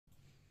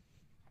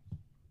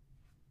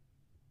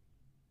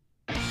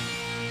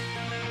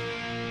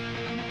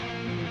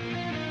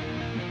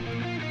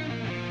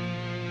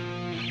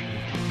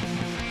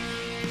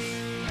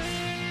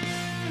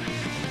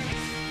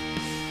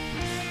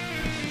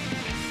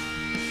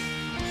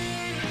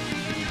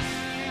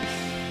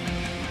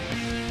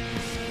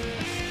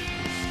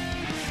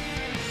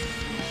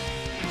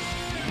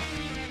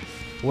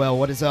Well,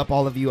 what is up,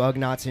 all of you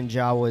Ugnots and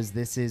Jawas?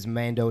 This is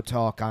Mando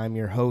Talk. I'm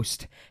your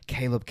host,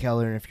 Caleb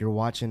Keller, and if you're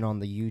watching on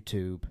the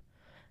YouTube,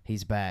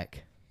 he's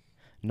back.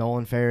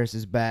 Nolan Ferris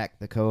is back,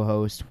 the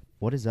co-host.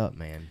 What is up,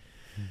 man?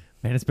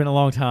 Man, it's been a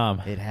long time.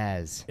 It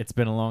has. It's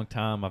been a long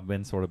time. I've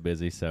been sort of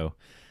busy, so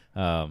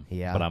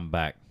yeah. But I'm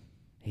back.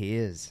 He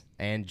is.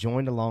 And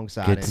joined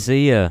alongside Good him, to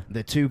see you.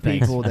 the two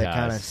Thanks, people that guys.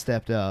 kind of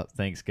stepped up,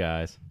 Thanks,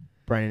 guys.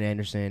 Brandon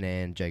Anderson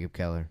and Jacob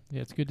Keller.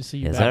 Yeah, it's good to see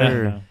you Is back.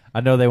 there- I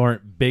know they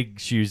weren't big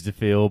shoes to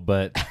fill,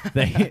 but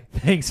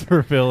thanks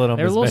for filling them.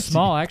 They're a as little best you-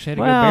 small. I actually had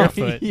to Well, go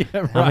barefoot. yeah,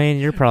 right. I mean,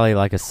 you're probably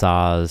like a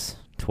size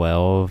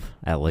 12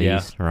 at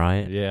least,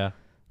 right? yeah.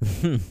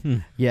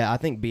 Yeah, I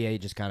think BA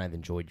just kind of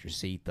enjoyed your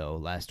seat, though,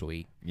 last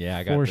week. Yeah,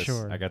 I got For this.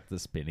 sure. I got the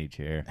spinny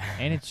chair.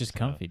 And it's just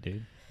comfy,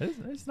 dude.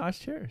 It's nice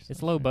chairs.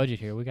 It's low budget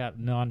here. We got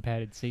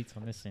non-padded seats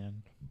on this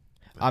end.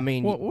 I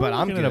mean, Well, we're but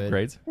I'm looking good. at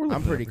upgrades. We're I'm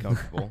looking pretty at upgrades.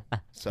 comfortable.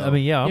 So I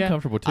mean, yeah, I'm Yeah.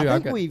 comfortable too. I I've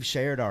think got we've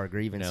shared our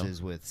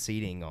grievances with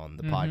seating on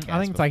the podcast. I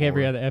think it's like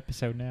every before. other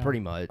episode now. Pretty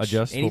much.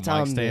 adjustable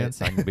Anytime mic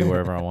stands. I can be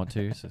wherever I want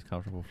to, so it's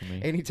comfortable for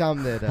me.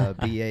 Anytime that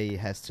BA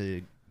has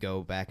to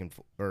go back and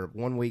or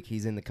one week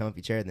he's in the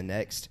comfy chair, the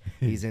next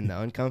he's in the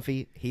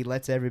uncomfy, he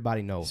lets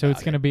everybody know. So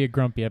it's going to be a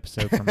grumpy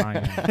episode from my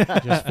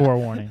end. Just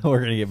forewarning. We're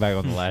gonna get back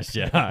on the Last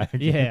Jedi.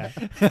 Yeah.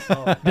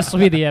 This will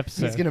be the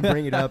episode. He's gonna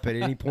bring it up at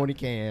any point he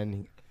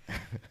can.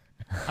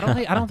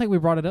 I don't think we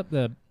brought it up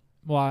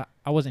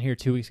I wasn't here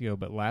 2 weeks ago,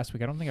 but last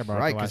week I don't think I brought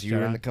Right, it up because the you were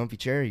last in Jedi. the comfy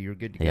chair, you were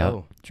good to Yep.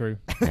 go. True.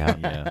 Yeah.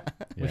 yeah.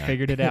 We yeah.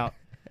 figured it out.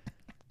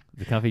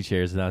 The comfy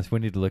chairs. Nice. We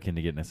need to look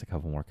into getting us a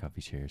couple more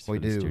comfy chairs. We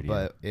for the do, studio.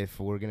 but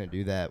if we're gonna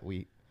do that,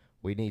 we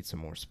need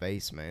some more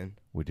space, man.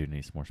 We do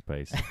need some more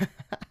space.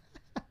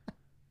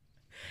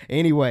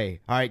 Anyway,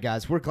 all right,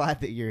 guys, we're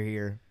glad that you're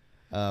here.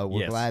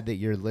 We're Yes. glad that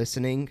you're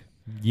listening.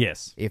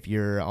 Yes. If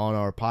you're on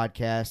our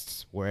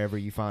podcasts, wherever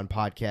you find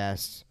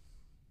podcasts,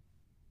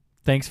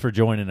 Thanks for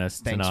joining us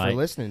thanks tonight. for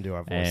listening to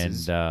our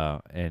voices.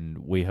 And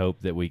we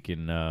hope that we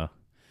can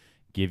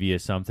give you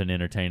something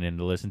entertaining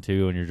to listen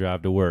to on your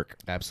drive to work.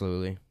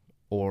 Absolutely.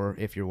 Or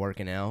if you're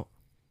working out,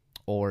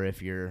 or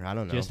if you're, I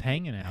don't know, Just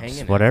hanging out.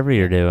 hanging out Whatever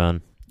you're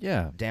doing,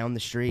 Yeah. down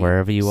the street,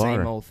 wherever you same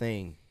are. old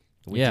thing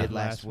we Yeah. did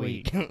last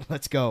week.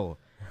 Let's go.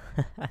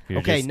 You're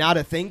Okay, just- not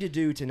a thing to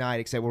do tonight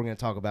except we're going to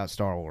talk about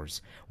Star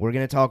Wars. We're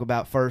going to talk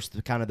about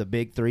first kind of the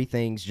big three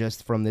things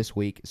just from this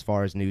week as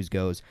far as news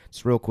goes.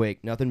 Just real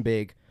quick, nothing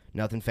big,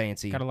 nothing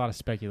fancy, Got a lot of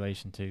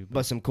speculation, too.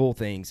 but some cool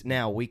things.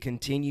 Now, we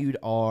continued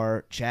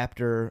our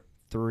chapter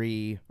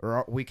 3,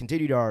 we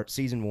continued our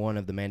season 1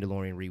 of the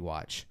Mandalorian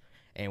rewatch,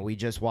 and we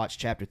just watched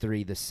chapter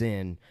 3, The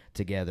Sin,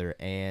 together.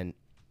 And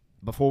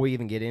before we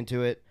even get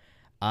into it,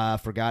 I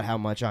forgot how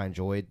much I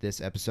enjoyed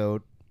this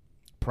episode.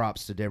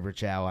 Props to Deborah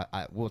Chow.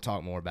 We'll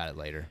talk more about it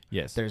later.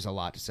 Yes. There's a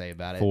lot to say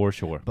about it. For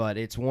sure. But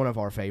it's one of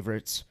our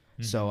favorites.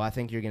 So I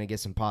think you're going to get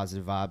some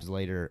positive vibes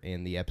later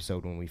in the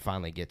episode when we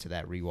finally get to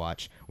that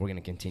rewatch. We're going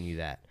to continue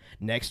that.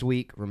 Next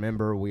week,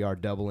 remember, we are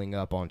doubling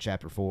up on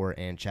Chapter 4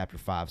 and Chapter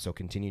 5, so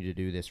continue to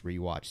do this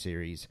rewatch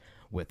series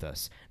with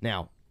us.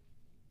 Now,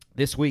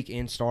 this week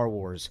in Star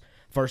Wars,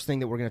 first thing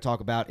that we're going to talk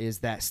about is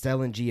that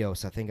Stellan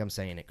Gios. I think I'm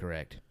saying it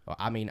correct.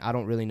 I mean, I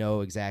don't really know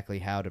exactly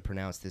how to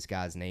pronounce this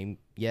guy's name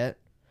yet.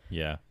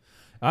 Yeah.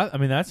 I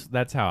mean,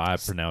 that's how I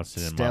pronounced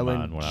it in my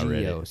mind when I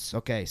read it. Gios.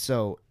 Okay,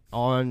 so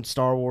on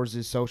Star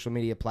Wars' social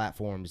media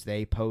platforms,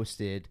 they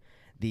posted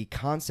the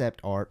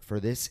concept art for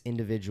this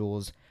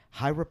individual's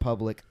High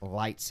Republic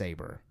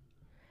lightsaber.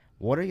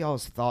 What are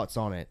y'all's thoughts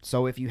on it?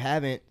 So if you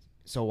haven't,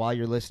 while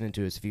you're listening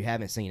to us, if you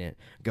haven't seen it,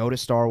 go to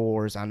Star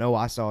Wars. I know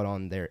I saw it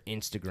on their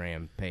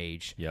Instagram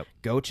page. Yep.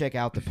 Go check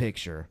out the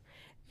picture.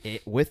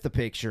 With the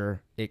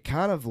picture, it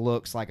kind of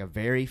looks like a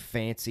very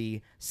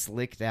fancy,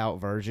 slicked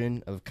out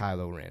version of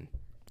Kylo Ren.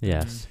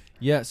 Yes.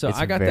 Yeah, so It's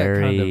I got very,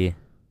 that kind of...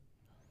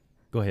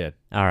 Go ahead.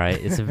 All right.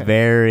 It's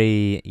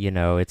very,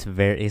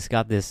 it's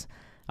got this.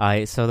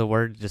 So the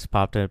word just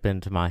popped up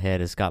into my head.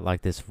 It's got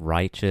like this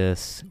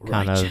righteous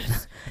kind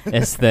of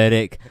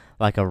aesthetic,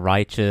 like a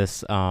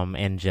righteous,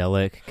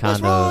 angelic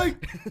kind of. Right.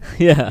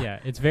 Yeah. Yeah,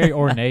 it's very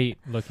ornate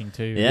looking,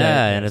 too.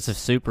 Yeah, and it's a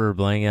super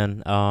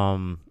blinging,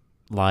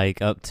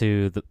 like up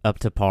to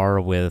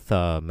par with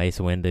Mace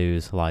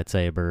Windu's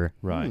lightsaber.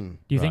 Right. Hmm.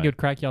 Do you think Right. it would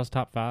crack y'all's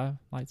top 5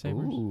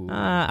 lightsabers? Ooh.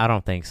 I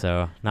don't think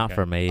so. Not Okay.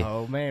 for me.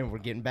 Oh man, we're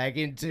getting back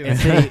into And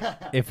it. see,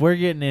 if we're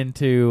getting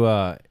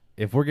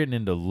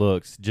into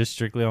looks, just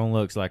strictly on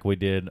looks, like we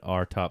did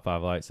our top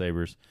 5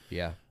 lightsabers,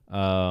 Yeah,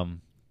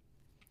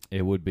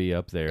 it would be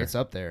up there. it's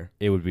up there.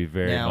 It would be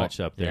very Now- much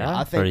up there. Yeah.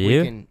 I think for we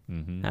you? can.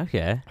 Mm-hmm.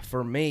 Okay.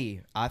 For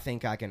me, I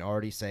think I can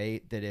already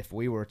say that if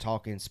we were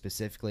talking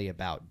specifically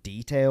about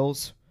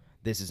details,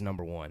 this is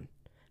number 1.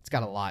 It's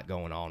got a lot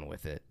going on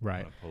with it.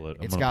 Right.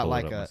 It's got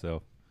like a-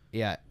 myself.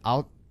 Yeah,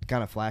 I'll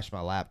kind of flash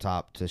my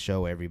laptop to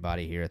show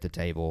everybody here at the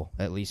table,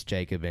 at least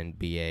Jacob and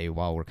BA,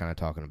 while we're kind of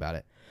talking about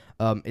it.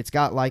 It's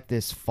got like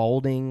this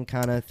folding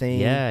kind of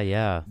thing.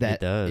 Yeah, that it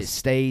does. it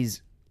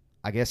stays,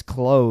 I guess,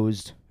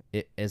 closed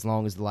as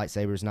long as the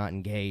lightsaber is not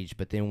engaged.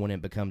 But then when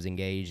it becomes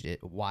engaged,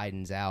 it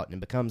widens out and it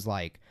becomes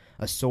like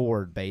a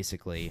sword,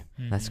 basically.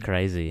 That's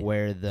crazy.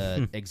 Where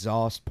the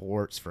exhaust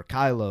ports for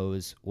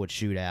Kylo's would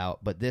shoot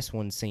out, but this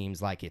one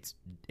seems like it's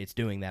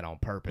doing that on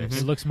purpose.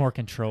 It looks more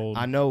controlled.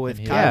 I know with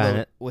than Kylo,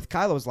 his. with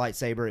Kylo's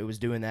lightsaber, it was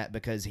doing that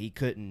because he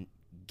couldn't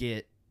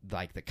get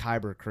like the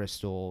kyber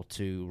crystal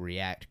to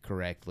react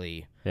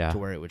correctly to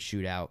where it would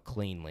shoot out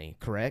cleanly.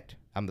 Correct?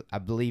 I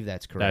believe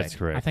that's correct. That's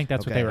correct. I think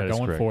that's what they were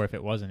going for if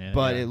it wasn't it.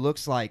 But it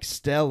looks like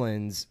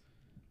Stellan's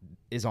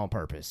is on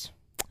purpose.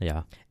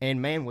 Yeah.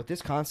 And man, with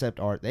this concept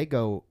art, they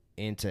go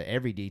into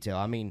every detail.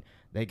 I mean,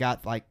 they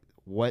got like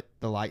what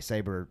the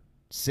lightsaber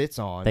sits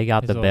on. They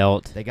got the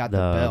belt. They got the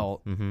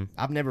belt. Mm-hmm.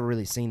 I've never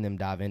really seen them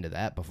dive into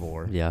that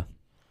before. Yeah.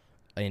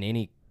 In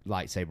any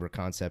lightsaber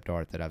concept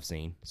art that I've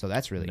seen. So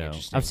that's really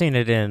interesting. I've seen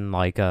it in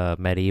like a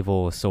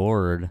medieval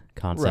sword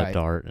concept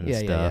art and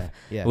stuff,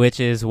 which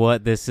is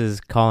what this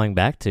is calling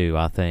back to,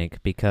 I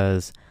think,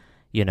 because,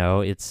 you know,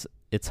 it's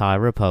High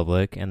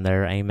Republic and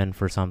they're aiming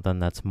for something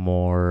that's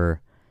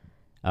more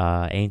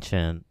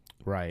ancient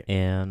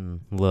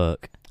in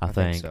look, I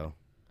think. So.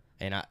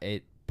 And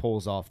it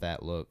pulls off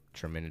that look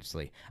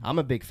tremendously. I'm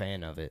a big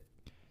fan of it.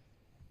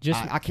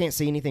 I can't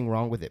see anything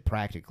wrong with it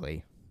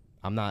practically.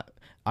 I'm not...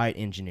 All right,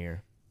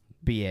 engineer.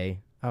 BA.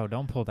 Oh,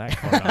 don't pull that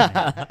card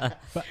on me.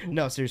 But,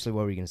 no, seriously,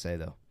 what were you going to say,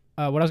 though?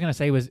 What I was going to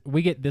say was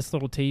we get this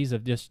little tease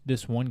of just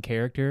this one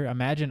character.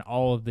 Imagine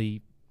all of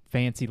the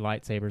fancy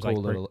lightsabers.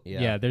 Cool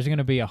there's going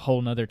to be a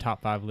whole nother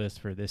top 5 list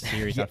for this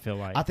series, I feel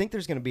like. I think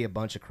there's going to be a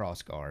bunch of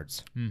cross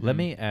guards. Mm-hmm. Let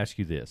me ask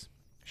you this.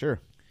 Sure.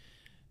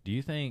 Do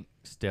you think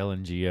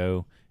Stellan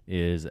Geo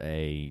is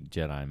a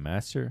Jedi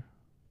Master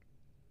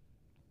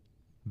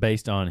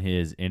based on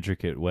his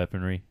intricate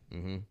weaponry?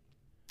 Mm-hmm.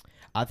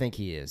 I think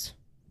he is.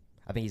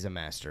 I think he's a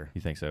master. You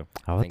think so?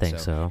 I would think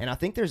so. And I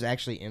think there's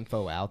actually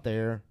info out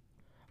there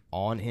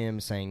on him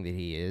saying that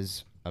he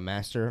is a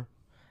master.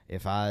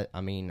 I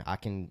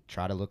can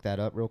try to look that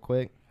up real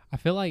quick. I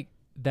feel like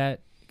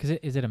that, because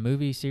is it a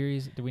movie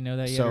series? Do we know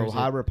that yet? So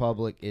High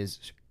Republic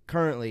is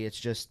currently, it's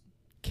just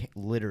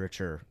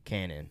literature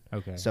canon.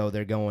 Okay. So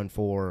they're going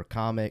for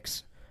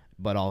comics,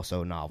 but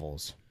also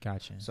novels.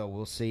 Gotcha. So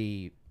we'll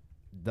see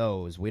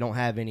those. We don't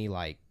have any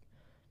like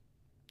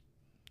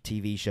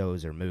TV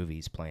shows or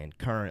movies planned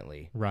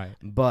currently. Right.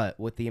 But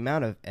with the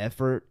amount of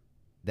effort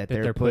that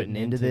they're putting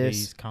into this,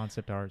 these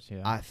concept arts,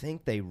 I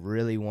think they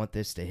really want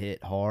this to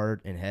hit hard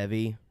and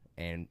heavy,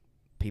 and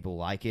people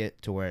like it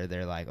to where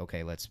they're like,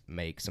 okay, let's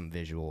make some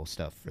visual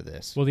stuff for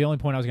this. Well, the only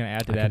point I was going to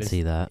add to that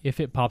is that. If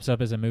it pops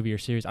up as a movie or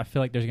series, I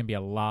feel like there's going to be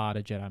a lot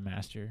of Jedi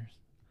Masters.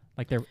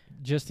 Like they're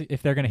just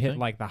if they're going to hit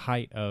like the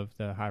height of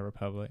the High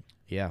Republic.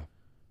 Yeah.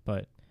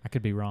 But I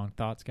could be wrong.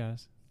 Thoughts,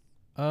 guys?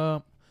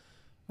 I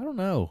don't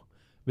know.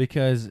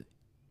 Because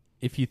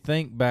if you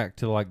think back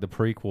to like the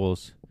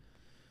prequels,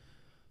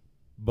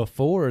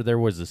 before there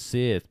was a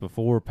Sith,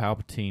 before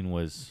Palpatine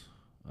was,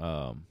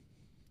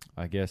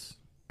 I guess,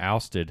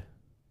 ousted,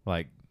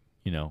 like,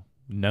 you know,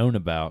 known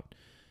about,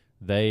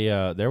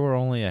 there were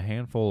only a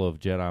handful of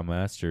Jedi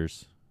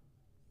Masters.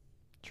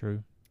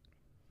 True.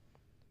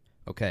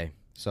 Okay,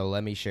 so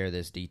let me share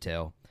this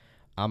detail.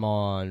 I'm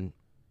on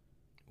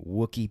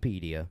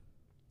Wikipedia,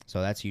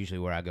 so that's usually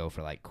where I go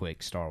for like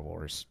quick Star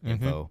Wars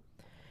info.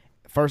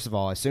 First of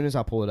all, as soon as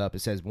I pull it up,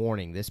 it says,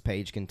 warning, this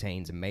page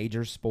contains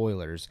major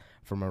spoilers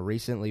from a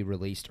recently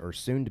released or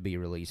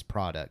soon-to-be-released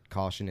product.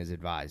 Caution is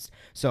advised.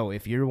 So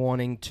if you're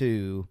wanting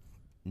to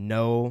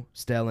know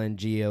Stellan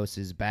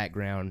Gios'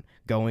 background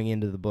going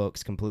into the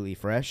books completely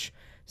fresh,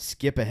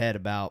 skip ahead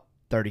about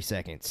 30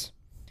 seconds.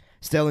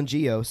 Stellan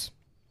Gios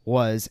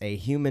was a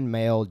human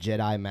male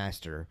Jedi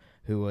Master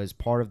who was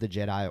part of the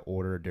Jedi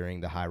Order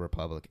during the High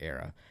Republic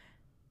era.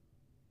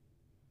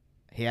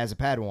 He has a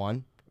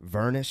Padawan,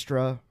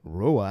 Vernistra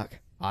Ruach.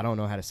 I don't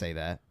know how to say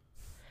that.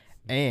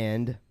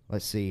 And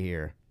let's see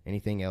here.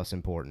 Anything else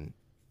important?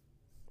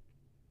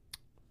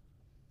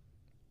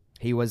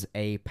 He was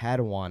a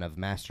Padawan of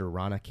Master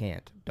Rana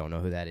Kant. Don't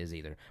know who that is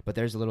either. But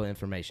there's a little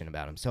information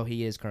about him. So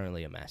he is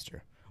currently a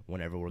master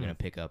whenever we're going to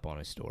pick up on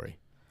his story.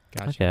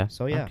 Gotcha. Okay.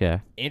 So yeah. Okay.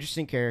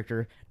 Interesting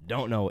character.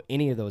 Don't know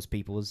any of those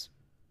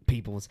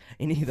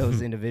any of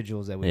those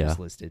individuals that we just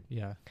listed.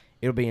 Yeah.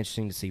 It'll be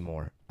interesting to see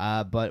more.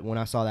 But when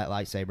I saw that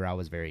lightsaber, I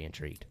was very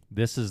intrigued.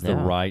 This is the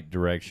right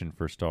direction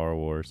for Star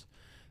Wars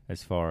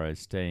as far as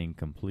staying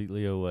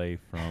completely away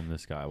from the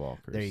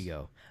Skywalkers. There you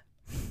go.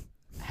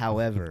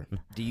 However,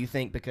 do you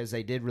think, because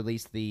they did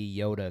release the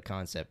Yoda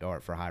concept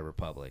art for High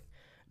Republic,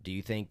 do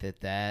you think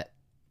that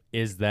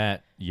is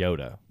that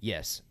Yoda?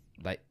 Yes.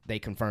 Like they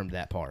confirmed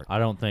that part. I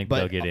don't think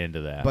they'll get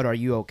into that. But are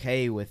you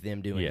okay with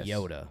them doing Yes.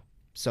 Yoda?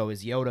 So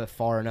is Yoda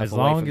far enough as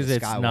away long from as the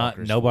it's Skywalkers not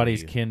for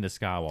nobody's you? kin to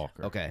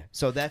Skywalker. Okay,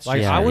 so that's Like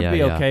just, I would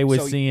be okay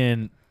with So-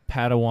 seeing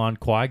Padawan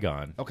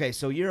Qui-Gon. okay.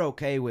 So you're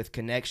okay with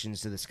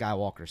connections to the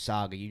Skywalker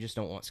saga. You just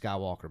don't want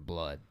Skywalker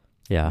blood.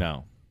 Yeah.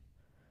 No.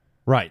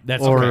 Right,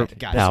 that's Or correct.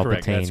 Got it. That's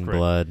correct. That's Palpatine correct.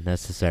 blood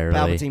necessarily.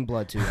 Palpatine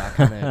blood too. I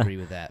kind of agree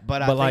with that.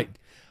 But I think, like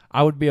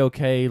I would be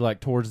okay,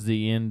 like, towards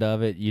the end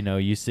of it. You know,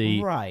 you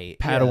see Right.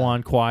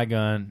 Padawan,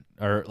 Qui-Gon,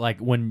 or, like,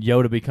 when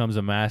Yoda becomes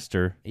a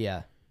master.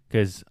 Yeah.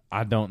 Because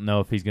I don't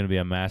know if he's going to be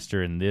a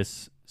master in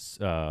this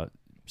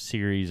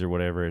series or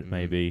whatever it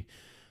may be.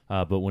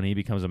 But when he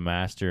becomes a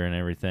master and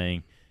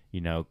everything,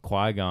 you know,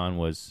 Qui-Gon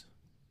was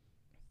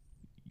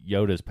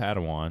Yoda's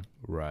Padawan.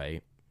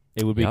 Right.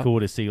 It would be cool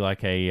to see,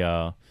 like,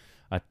 a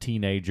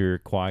teenager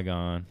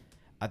Qui-Gon.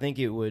 I think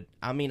it would.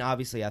 I mean,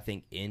 obviously, I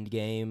think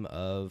Endgame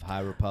of High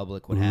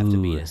Republic would have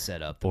to be to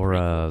set up the or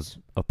prequels.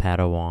 a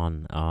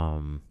Padawan,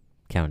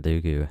 Count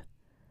Dooku.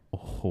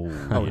 Oh,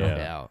 yeah. no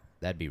doubt.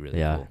 That'd be really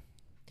cool.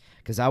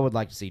 Because I would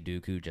like to see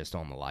Dooku just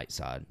on the light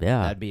side.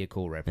 Yeah. That'd be a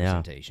cool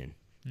representation.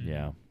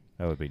 Yeah,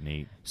 that would be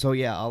neat. So,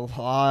 yeah, a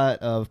lot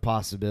of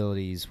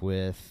possibilities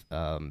with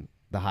the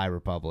High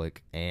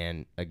Republic.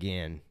 And,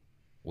 again,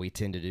 we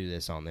tend to do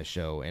this on this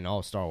show, and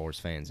all Star Wars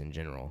fans in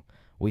general.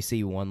 We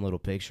see one little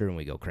picture and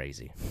we go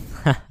crazy.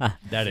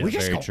 That is We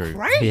just very go true.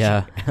 crazy.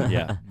 Yeah.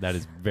 Yeah, that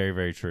is very,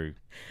 very true.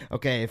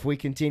 Okay, if we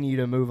continue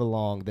to move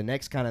along, the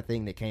next kind of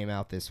thing that came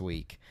out this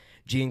week,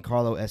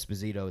 Giancarlo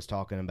Esposito is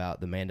talking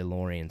about the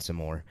Mandalorian some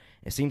more.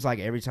 It seems like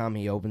every time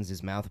he opens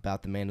his mouth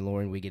about the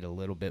Mandalorian, we get a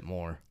little bit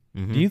more.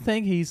 Mm-hmm. Do you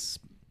think he's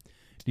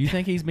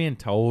being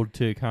told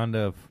to kind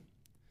of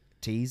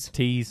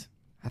Tease?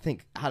 I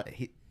think...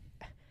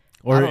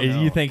 or I don't do you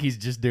know. think he's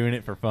just doing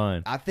it for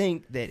fun? I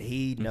think that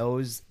he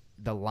knows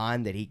the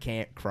line that he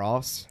can't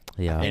cross.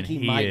 Yeah. I think And he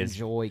he might is.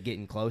 enjoy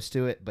getting close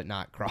to it, but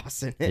not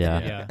crossing it. Yeah.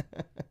 Yeah.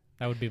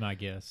 That would be my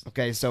guess.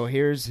 Okay, so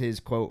here's his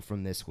quote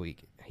from this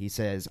week. He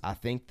says, I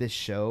think this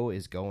show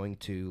is going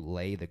to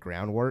lay the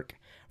groundwork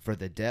for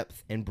the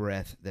depth and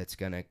breadth that's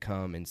going to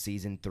come in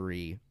Season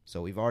 3.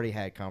 So we've already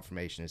had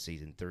confirmation of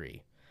Season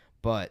 3.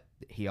 But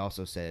he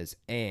also says,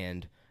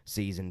 and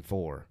Season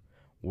 4,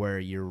 where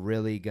you're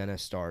really going to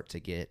start to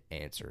get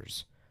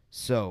answers.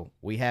 So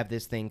we have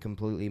this thing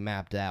completely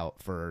mapped out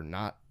for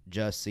not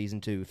just Season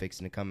 2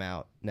 fixing to come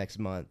out next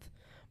month,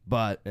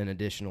 but an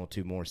additional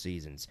 2 more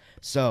seasons.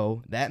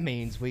 So that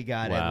means we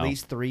got at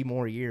least 3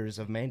 more years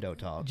of Mando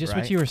talk. Just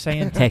right? what you were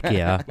saying. Heck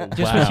yeah.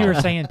 Just what you were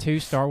saying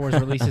too. Star Wars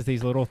releases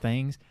these little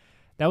things.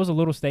 That was a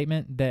little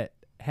statement that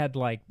had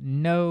like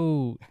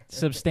no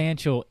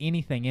substantial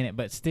anything in it,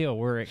 but still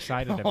we're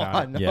excited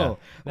about it. No.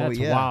 Yeah. That's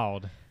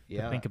wild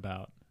to think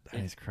about.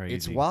 That is crazy.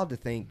 It's wild to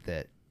think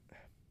that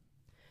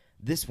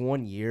this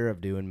 1 year of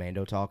doing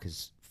Mando talk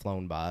has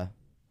flown by.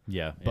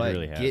 Yeah, it But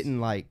really has. getting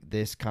like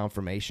this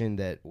confirmation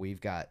that we've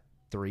got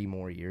 3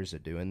 more years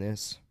of doing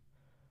this,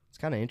 it's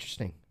kind of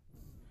interesting.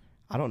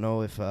 I don't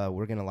know if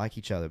we're going to like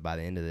each other by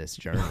the end of this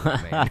journey,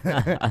 man.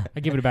 I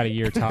give it about a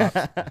year tops.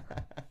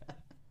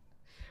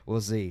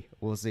 We'll see.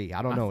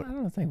 I don't know.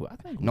 I think we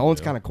Nolan's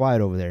will. kind of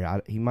quiet over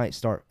there. He might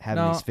start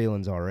having No. these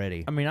feelings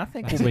already. I mean, I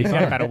think We'll we'll be be got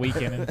fine. about a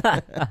weekend.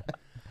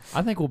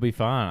 I think we'll be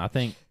fine. I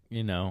think,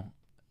 you know,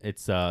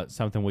 it's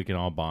something we can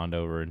all bond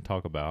over and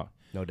talk about,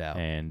 No doubt.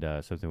 and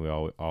something we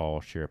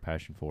all share a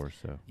passion for.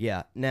 So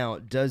Yeah. Now,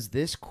 does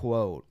this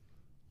quote,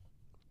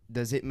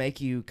 does it make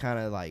you kind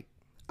of like,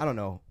 I don't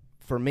know,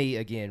 for me,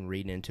 again,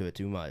 reading into it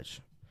too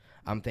much,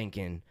 I'm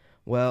thinking,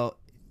 well,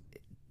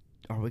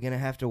 are we going to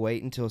have to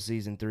wait until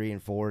Season 3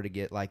 and 4 to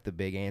get like the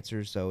big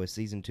answers? So is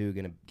Season 2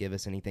 going to give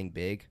us anything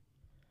big?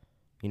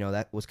 You know,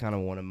 that was kind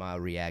of one of my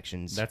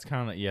reactions. that's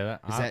kind of Is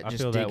that I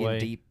just feel that digging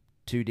way.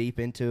 too deep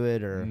into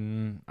it, or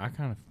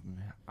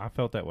I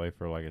felt that way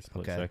for like a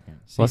split Okay. second.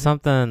 Well,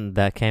 something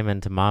that came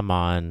into my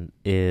mind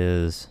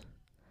is,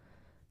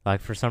 like,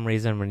 for some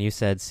reason, when you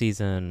said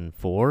Season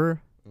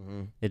 4,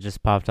 it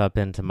just popped up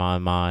into my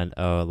mind,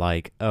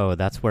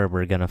 that's where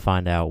we're going to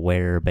find out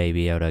where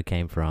Baby Yoda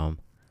came from.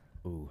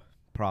 Ooh,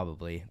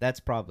 probably. That's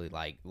probably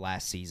like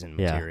last season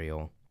Yeah.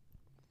 material.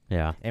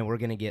 Yeah. And we're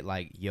going to get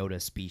like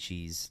Yoda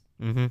species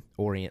Mm-hmm.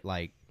 orient,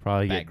 like,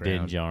 Probably get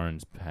Din background.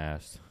 Djarin's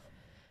past.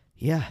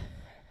 yeah.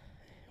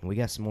 And we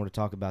got some more to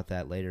talk about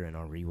that later in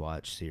our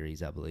Rewatch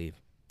series, I believe.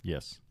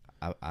 Yes.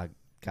 I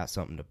got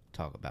something to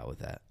talk about with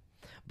that.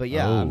 But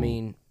yeah, I Oh.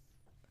 mean,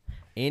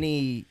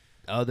 any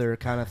other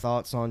kind of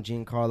thoughts on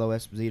Giancarlo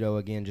Esposito,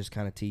 again, just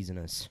kind of teasing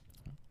us,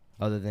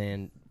 other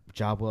than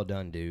job well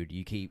done, dude.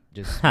 You keep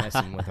just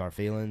messing with our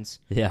feelings.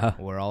 Yeah.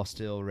 We're all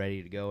still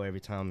ready to go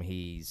every time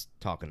he's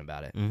talking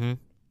about it. Mm-hmm.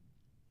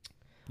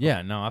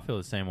 Yeah, no, I feel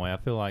the same way. I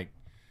feel like,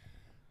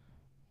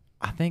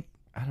 I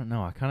don't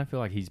know. I kind of feel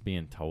like he's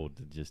being told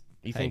to just,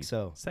 You hey, think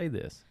so? say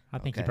this. I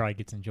think Okay. he probably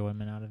gets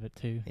enjoyment out of it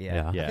too.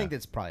 Yeah. Yeah. I think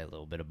that's probably a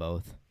little bit of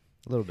both.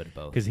 A little bit of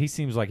both. Because he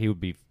seems like he would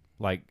be,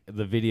 like,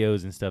 the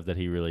videos and stuff that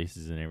he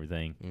releases and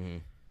everything,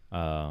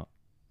 Mm-hmm.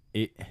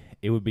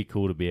 it would be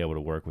cool to be able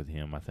to work with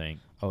him, I think.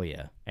 Oh,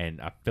 yeah. And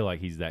I feel like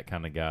he's that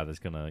kind of guy that's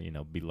going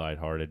to, be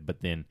lighthearted.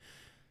 But then,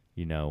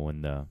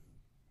 when the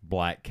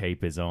black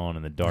cape is on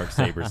and the dark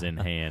saber's in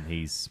hand,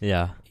 he's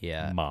Yeah.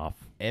 Yeah. Moff.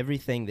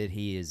 Everything that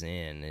he is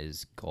in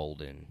is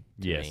golden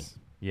to me. Yes.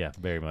 Yeah,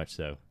 very much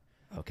so.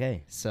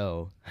 Okay,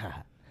 so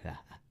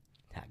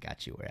I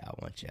got you where I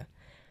want you.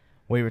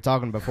 We were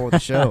talking before the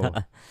show.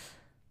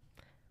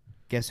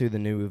 Guess who the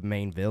new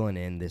main villain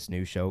in this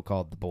new show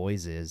called The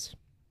Boys is?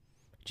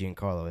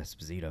 Giancarlo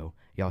Esposito.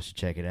 Y'all should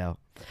check it out.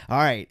 All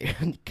right,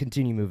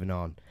 continue moving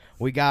on.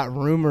 We got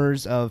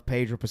rumors of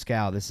Pedro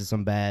Pascal. This is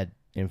some bad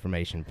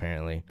information,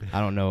 apparently. I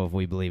don't know if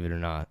we believe it or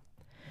not.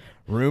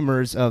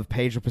 Rumors of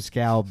Pedro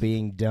Pascal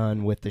being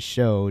done with the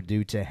show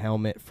due to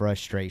helmet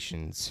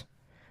frustrations.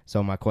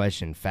 So my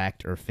question,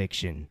 fact or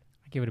fiction?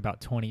 I give it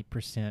about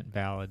 20%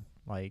 valid,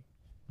 like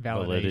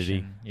validation.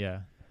 Validity. Yeah.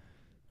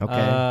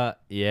 Okay.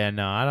 Yeah,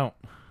 no, I don't.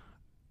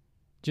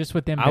 Just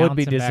with them I would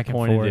be bouncing back and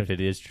disappointed forth. if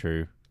it is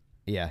true.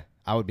 Yeah,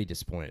 I would be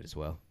disappointed as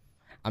well.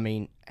 I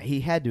mean,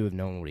 he had to have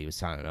known what he was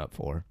signing up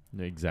for.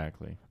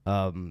 Exactly.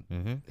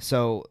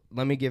 So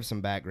let me give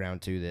some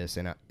background to this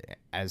and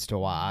as to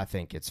why I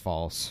think it's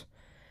false.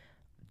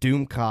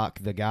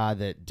 Doomcock, the guy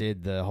that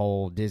did the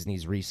whole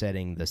Disney's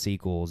resetting the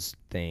sequels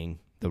thing,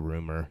 the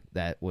rumor,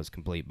 that was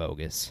complete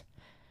bogus.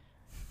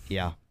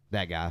 Yeah,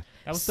 that guy.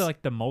 That was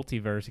like the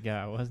multiverse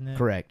guy, wasn't it?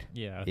 Correct.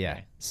 Yeah. Okay.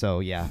 Yeah. So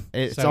yeah,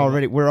 it's So-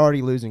 already we're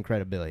already losing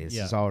credibility. This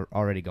Yeah. is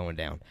already going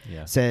down.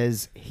 Yeah.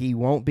 Says he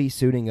won't be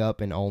suiting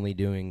up and only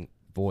doing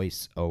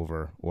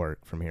voice-over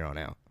work from here on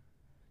out.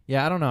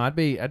 Yeah, I don't know. I'd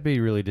be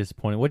really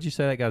disappointed. What'd you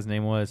say that guy's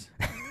name was?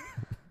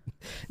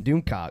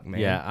 Doomcock,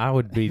 man. Yeah, I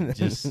would be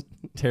just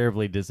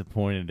terribly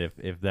disappointed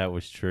if that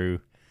was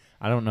true.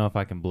 I don't know if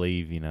I can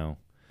believe,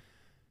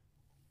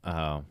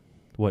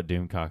 what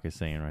Doomcock is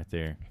saying right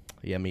there.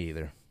 Yeah, me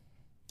either.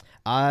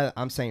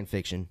 I'm saying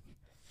fiction.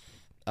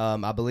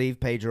 I believe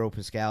Pedro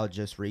Pascal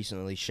just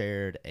recently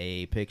shared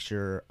a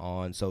picture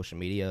on social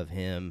media of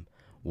him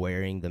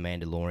wearing the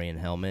Mandalorian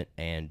helmet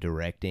and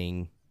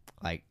directing,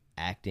 like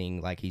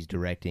acting like he's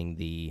directing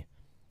the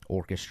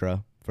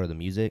orchestra for the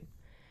music.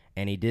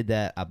 And he did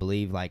that, I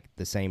believe, like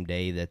the same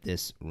day that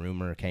this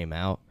rumor came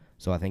out.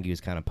 So I think he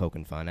was kind of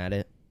poking fun at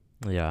it.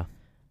 Yeah.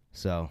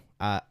 So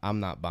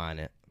I'm not buying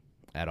it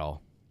at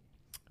all.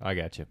 I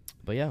got you.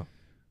 But yeah.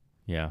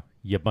 Yeah.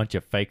 You bunch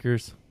of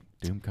fakers,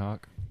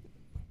 Doomcock.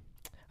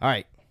 All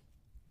right.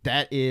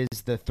 That is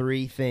the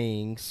three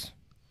things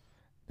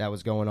that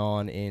was going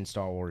on in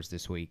Star Wars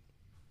this week.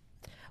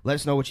 Let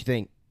us know what you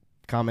think.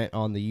 Comment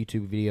on the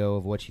YouTube video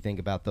of what you think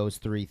about those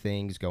three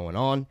things going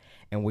on.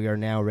 And we are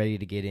now ready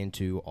to get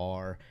into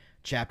our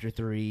Chapter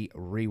 3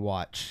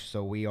 rewatch.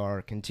 So we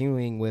are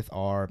continuing with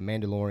our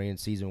Mandalorian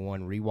Season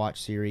 1 rewatch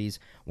series.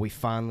 We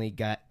finally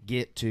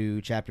get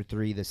to Chapter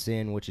 3, The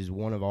Sin, which is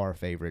one of our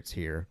favorites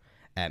here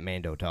at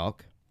Mando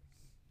Talk.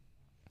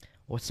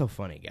 What's so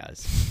funny,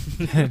 guys?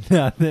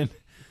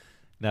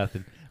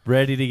 Nothing.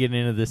 Ready to get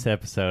into this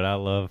episode. I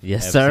love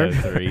Yes, episode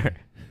sir. 3.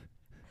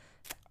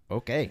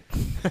 Okay.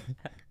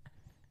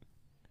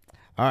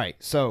 All right,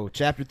 so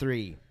Chapter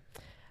 3.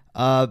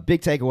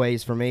 Big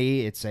takeaways for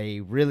me. It's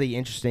a really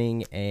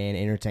interesting and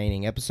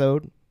entertaining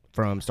episode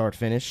from start to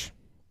finish.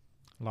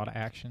 A lot of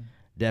action.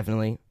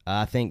 Definitely.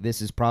 I think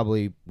this is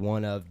probably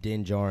one of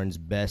Din Djarin's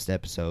best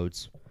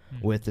episodes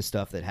with the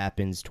stuff that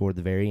happens toward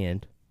the very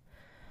end.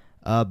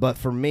 But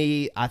for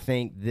me, I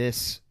think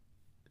this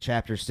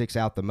chapter sticks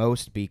out the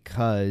most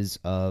because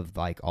of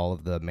like all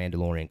of the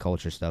Mandalorian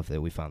culture stuff that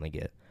we finally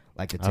get,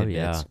 like the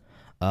tidbits.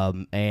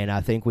 And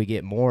I think we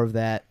get more of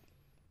that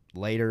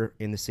later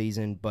in the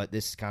season, but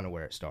this is kind of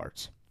where it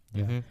starts.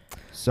 Mm-hmm.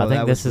 So I think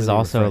that this was is really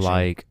also refreshing.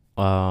 like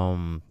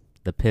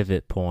the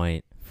pivot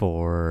point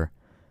for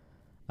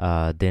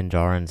Din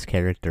Djarin's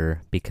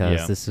character,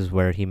 because this is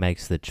where he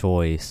makes the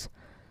choice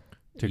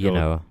to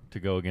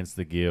go against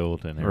the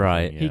guild and everything.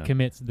 Right. Yeah. He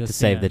commits the to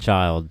save the sin.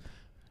 child.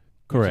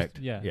 Correct.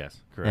 Yeah. Yes.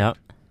 Correct. Yep.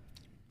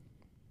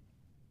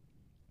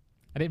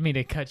 I didn't mean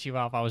to cut you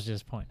off. I was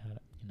just pointing at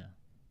it.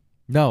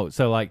 No,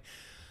 so like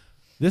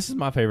this is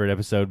my favorite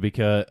episode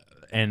because,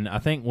 and I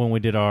think when we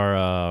did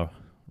our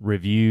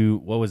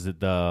review, what was it,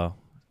 the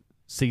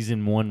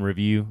season 1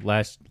 review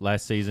last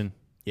season?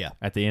 Yeah.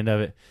 At the end of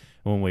it,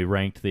 when we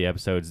ranked the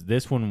episodes,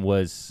 this one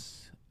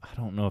was, I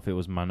don't know if it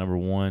was my number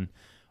 1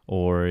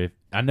 or if,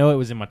 I know it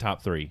was in my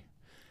top 3.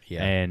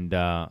 Yeah. And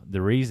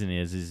the reason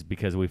is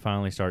because we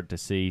finally start to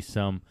see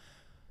some,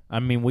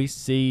 we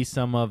see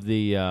some of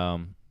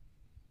the,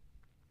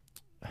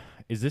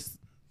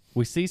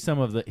 we see some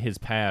of his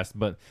past,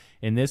 but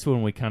in this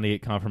one we kind of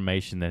get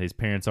confirmation that his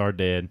parents are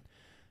dead,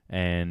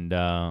 and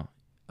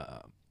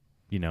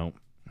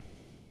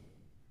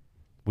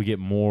we get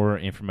more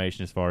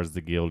information as far as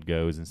the guild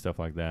goes and stuff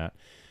like that,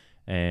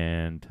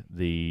 and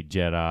the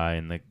Jedi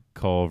and the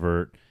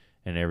culvert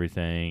and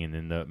everything, and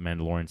then the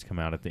Mandalorians come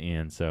out at the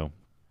end. So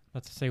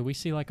Let's say we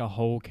see like a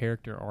whole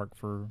character arc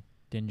for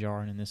Din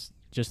Djarin in this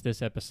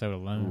episode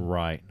alone.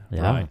 right,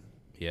 Yeah. right,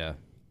 Yeah.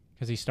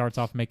 Because he starts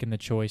off making the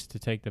choice to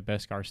take the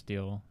Beskar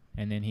steel,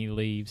 and then he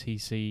leaves. He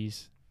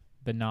sees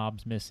the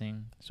knobs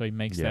missing, so he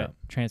makes that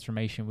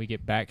transformation. We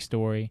get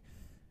backstory,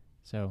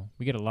 so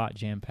we get a lot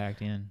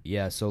jam-packed in.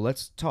 Yeah, so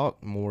let's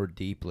talk more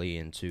deeply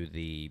into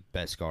the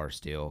Beskar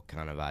steel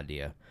kind of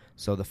idea.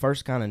 So the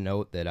first kind of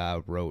note that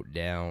I wrote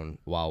down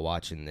while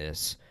watching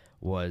this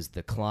was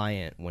the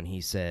client when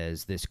he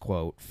says this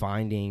quote,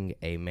 "Finding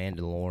a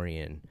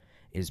Mandalorian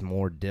is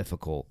more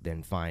difficult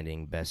than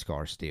finding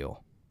Beskar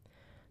steel."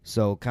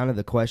 So kind of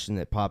the question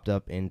that popped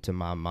up into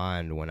my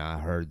mind when I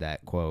heard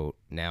that quote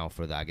now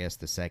for I guess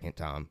the second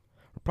time,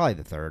 or probably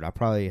the third. I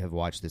probably have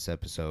watched this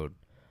episode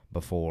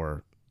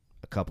before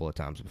a couple of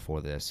times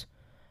before this.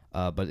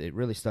 But it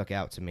really stuck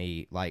out to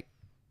me. Like,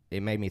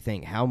 it made me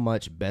think, how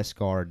much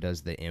Beskar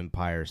does the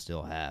Empire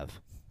still have?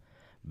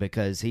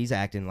 Because he's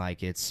acting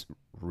like it's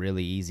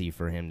really easy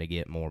for him to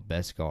get more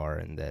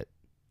Beskar, and that,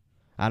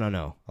 I don't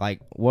know.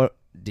 Like, what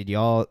do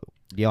y'all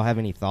have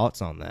any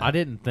thoughts on that? I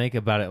didn't think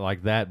about it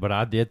like that, but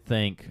I did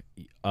think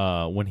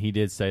when he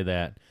did say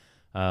that,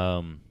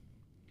 I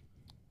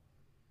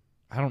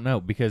don't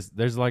know, because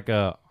there's like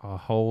a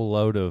whole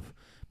load of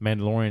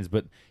Mandalorians,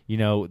 but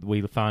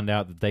we find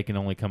out that they can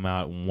only come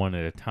out one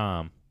at a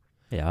time.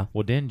 Yeah.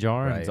 Well, Din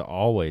Djarin's Right.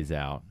 always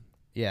out.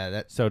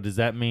 Yeah, So does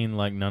that mean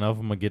like none of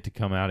them will get to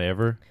come out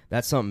ever?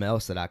 that's something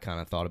else that I kind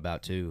of thought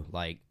about too.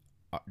 Like,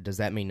 does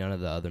that mean none of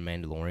the other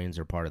Mandalorians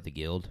are part of the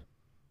guild?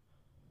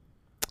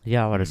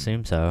 Yeah, I would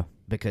assume so.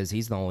 Because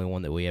he's the only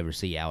one that we ever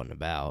see out and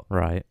about.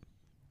 Right.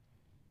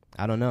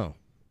 I don't know.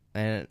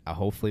 And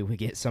hopefully we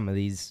get some of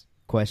these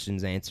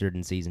questions answered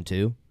in season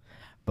 2.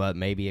 But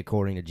maybe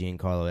according to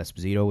Giancarlo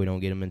Esposito, we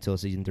don't get him until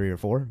season 3 or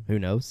 4. Who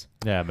knows?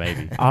 Yeah,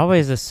 maybe. I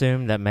always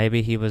assumed that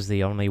maybe he was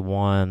the only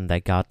one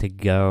that got to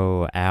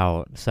go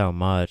out so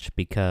much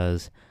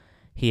because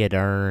he had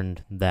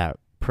earned that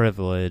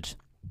privilege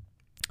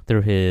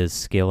through his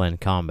skill in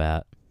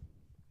combat.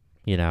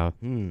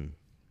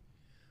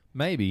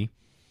 Maybe.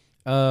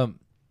 But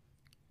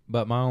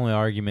my only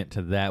argument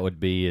to that would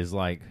be is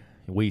like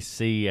we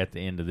see at the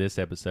end of this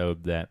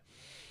episode that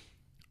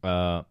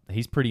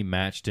he's pretty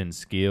matched in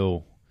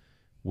skill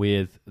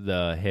with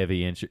the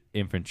heavy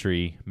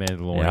infantry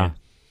Mandalorian.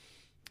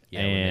 Yeah,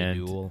 And-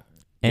 when they duel.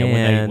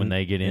 Yeah, when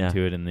they get yeah.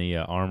 into it in the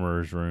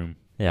armorer's room.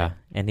 Yeah,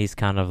 and he's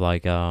kind of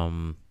like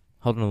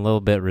holding a little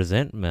bit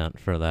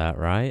resentment for that,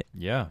 right?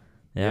 Yeah.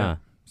 Yeah.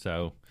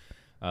 So,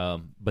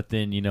 but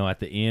then at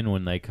the end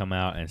when they come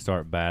out and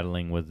start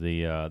battling with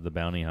the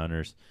bounty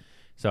hunters,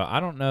 so I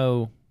don't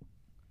know.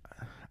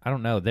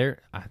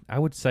 I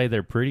would say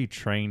they're pretty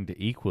trained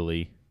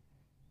equally.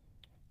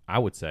 I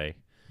would say.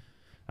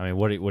 I mean,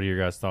 what are your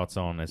guys' thoughts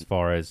on as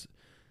far as?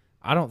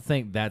 I don't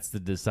think that's the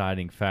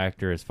deciding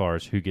factor as far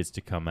as who gets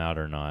to come out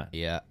or not.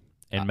 Yeah.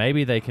 And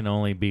maybe they can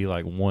only be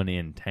like one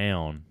in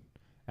town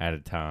at a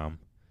time.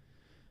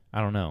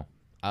 I don't know.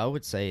 I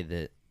would say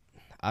that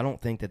I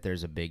don't think that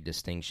there's a big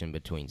distinction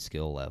between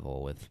skill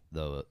level with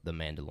the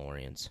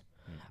Mandalorians.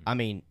 Mm-hmm. I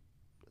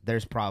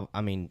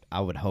mean, I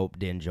would hope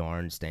Din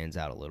Djarin stands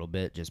out a little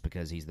bit just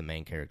because he's the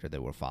main character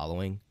that we're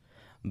following.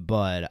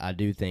 But I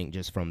do think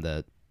just from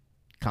the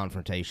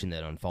confrontation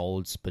that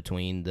unfolds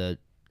between the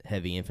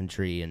heavy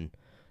infantry and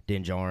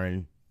Din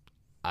Djarin,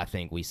 I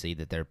think we see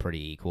that they're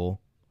pretty equal.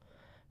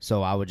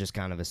 So I would just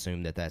kind of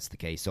assume that that's the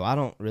case. So I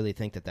don't really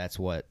think that that's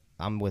what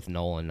I'm with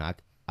Nolan. I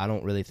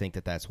don't really think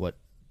that that's what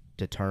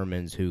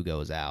determines who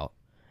goes out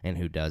and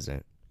who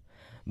doesn't.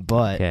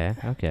 But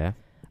Okay.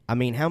 I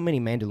mean, how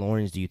many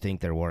Mandalorians do you think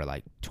there were?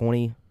 Like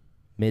 20,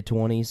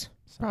 mid-20s?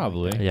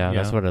 Probably. Yeah,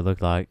 that's what it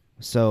looked like.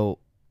 So,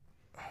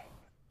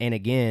 and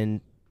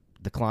again,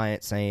 the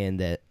client saying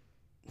that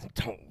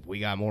we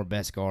got more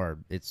Beskar,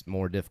 it's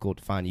more difficult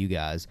to find you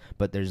guys,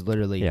 but there's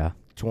literally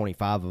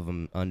 25 of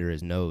them under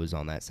his nose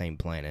on that same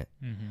planet.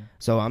 Mm-hmm.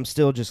 So I'm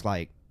still just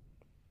like,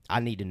 I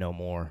need to know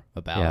more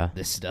about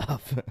this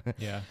stuff.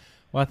 Yeah.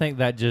 Well, I think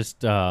that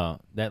just that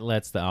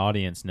lets the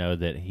audience know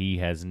that he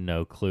has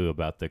no clue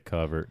about the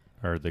covert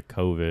or the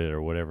COVID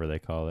or whatever they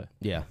call it.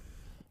 Yeah.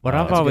 What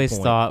That's I've a good always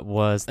point. thought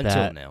was Until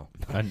that... now.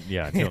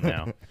 Until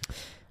now.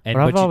 And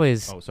What I've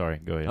always... Oh, sorry.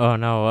 Go ahead. Oh,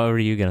 no, what were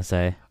you going to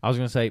say? I was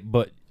going to say,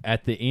 but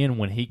at the end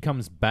when he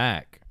comes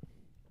back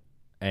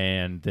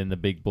and then the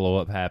big blow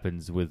up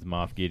happens with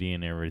Moff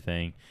Gideon and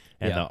everything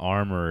and the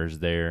armorer's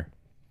there,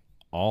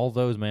 all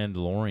those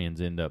Mandalorians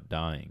end up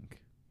dying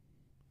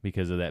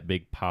because of that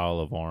big pile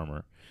of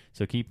armor.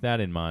 So keep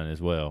that in mind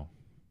as well.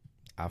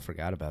 I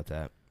forgot about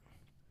that.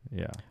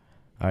 Yeah.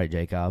 All right,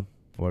 Jacob,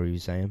 what were you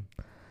saying?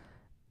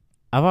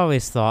 I've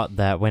always thought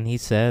that when he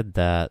said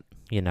that,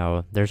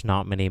 there's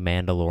not many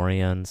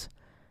Mandalorians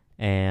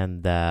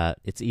and that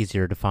it's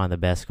easier to find the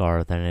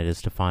Beskar than it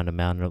is to find a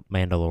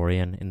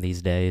Mandalorian in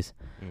these days,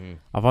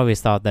 I've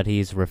always thought that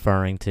he's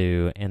referring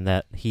to and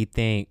that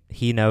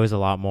he knows a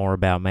lot more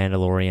about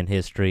Mandalorian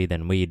history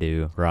than we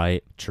do,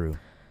 right? True.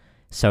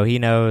 So he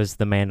knows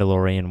the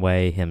Mandalorian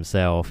way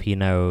himself. He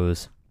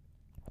knows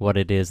what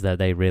it is that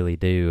they really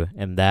do,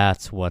 and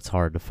that's what's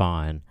hard to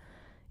find,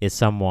 is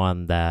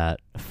someone that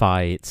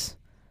fights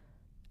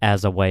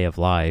as a way of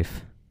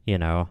life,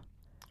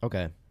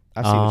 Okay.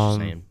 I see what you're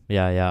saying.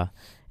 Yeah.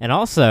 And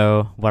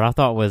also, what I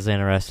thought was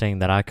interesting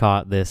that I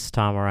caught this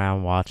time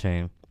around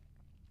watching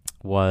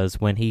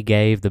was when he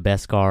gave the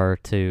Beskar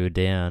to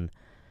Din,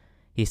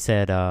 he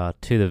said,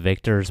 to the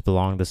victors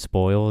belong the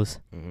spoils.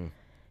 Mm-hmm.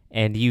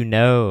 And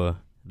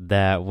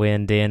that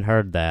when Din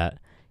heard that,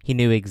 he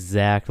knew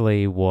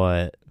exactly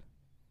what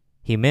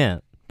he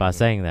meant by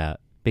saying that,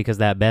 because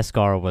that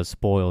Beskar was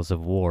spoils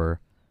of war.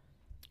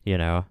 You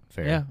know.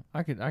 Fair. Yeah,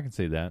 I can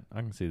see that.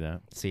 I can see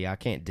that. See, I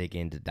can't dig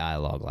into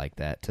dialogue like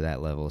that to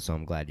that level, so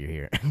I'm glad you're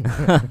here.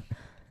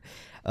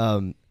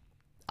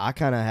 I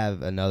kind of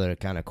have another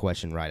kind of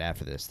question right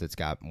after this that's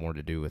got more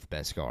to do with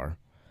Beskar.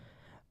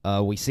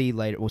 We see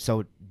later,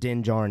 so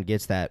Din Djarin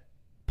gets that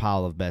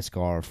pile of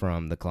Beskar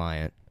from the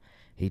client.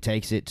 He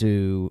takes it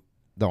to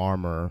the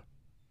armor.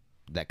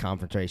 That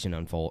confrontation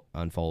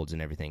unfolds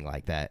and everything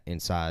like that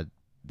inside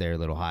their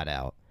little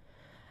hideout.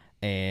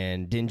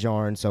 And Din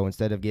Djarin, so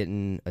instead of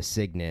getting a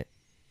signet,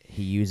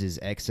 he uses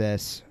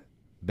excess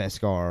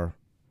Beskar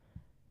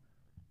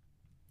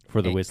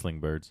For the whistling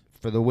birds.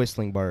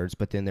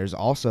 But then there's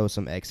also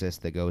some excess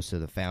that goes to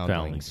the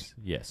foundlings.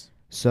 Yes.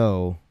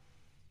 So,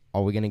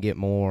 are we going to get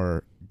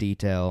more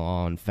detail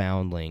on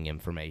foundling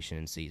information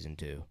in Season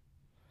 2?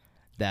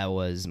 That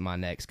was my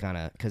next kind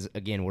of... Because,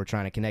 again, we're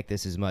trying to connect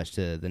this as much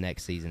to the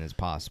next season as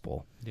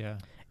possible. Yeah.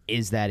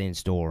 Is that in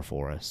store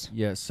for us?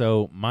 Yeah,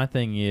 so my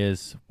thing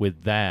is,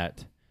 with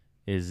that,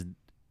 is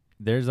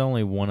there's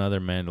only one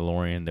other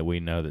Mandalorian that we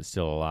know that's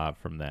still alive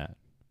from that.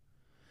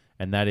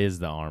 And that is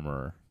the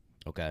Armorer.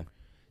 Okay.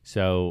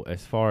 So,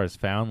 as far as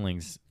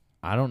foundlings,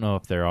 I don't know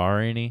if there are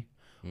any,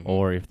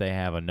 or if they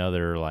have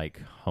another, like,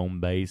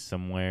 home base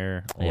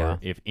somewhere, or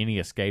if any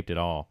escaped at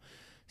all.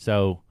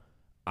 So,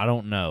 I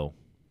don't know.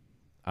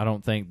 I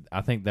think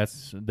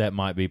that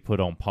might be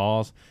put on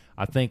pause.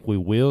 I think we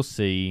will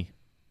see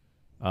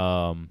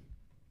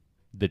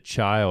the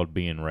child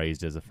being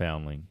raised as a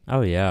foundling.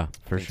 Oh, yeah,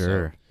 for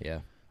sure. So. Yeah.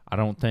 I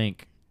don't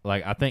think,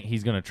 I think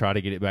he's going to try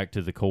to get it back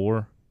to the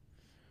core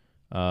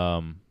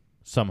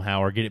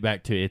somehow, or get it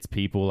back to its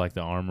people, like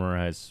the armor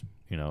has,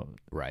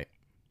 Right.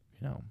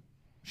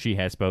 She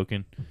has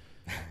spoken.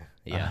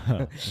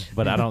 Yeah.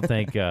 But I don't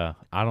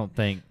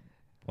think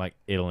like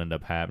it'll end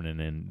up happening,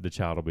 and the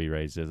child will be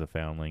raised as a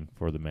foundling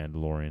for the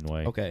Mandalorian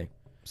way. Okay.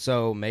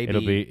 So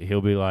maybe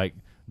he'll be like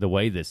the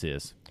way this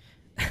is.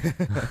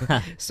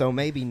 So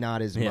maybe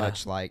not as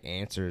much like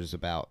answers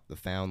about the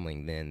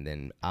foundling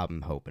than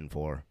I'm hoping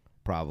for,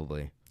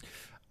 probably.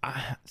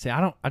 I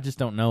just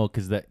don't know,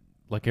 because that,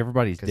 like,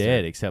 everybody's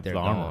dead except for the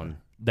armor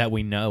that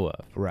we know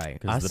of. Right.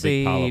 Because the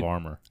big pile of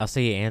armor. I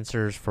see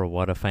answers for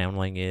what a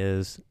foundling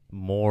is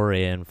more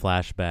in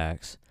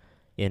flashbacks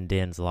in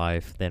Din's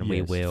life than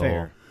we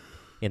will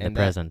in the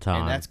present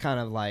time. And that's kind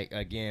of like,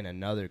 again,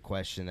 another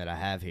question that I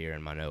have here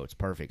in my notes.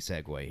 Perfect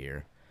segue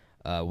here.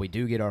 We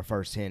do get our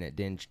first hint at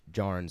Din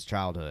Djarin's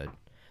childhood.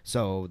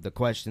 So the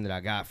question that I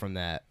got from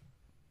that,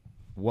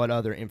 what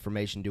other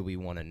information do we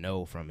want to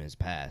know from his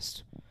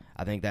past?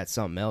 I think that's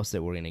something else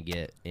that we're going to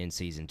get in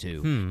Season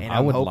 2. And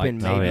I'm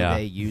hoping maybe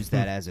they use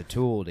that as a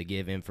tool to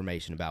give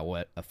information about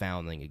what a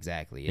foundling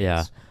exactly is.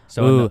 Yeah.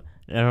 So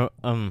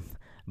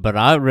but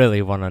I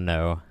really want to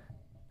know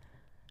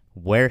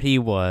where he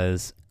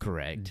was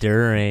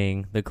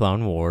during the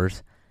Clone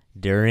Wars,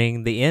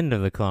 during the end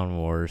of the Clone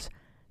Wars,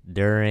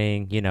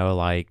 during,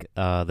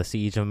 the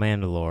Siege of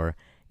Mandalore,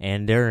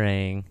 and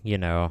during,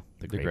 the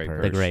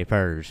Great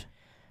Purge.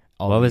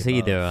 All what the was he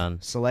above. doing?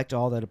 Select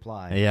all that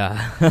apply.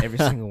 Yeah. Every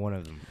single one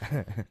of them.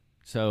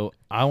 So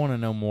I want to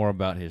know more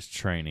about his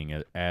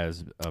training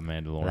as a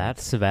Mandalorian.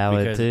 That's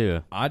valid, because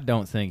too. I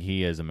don't think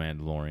he is a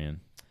Mandalorian.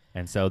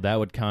 And so that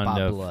would kind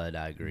By of... blood,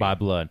 I agree. By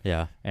blood.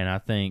 Yeah. And I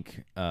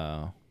think...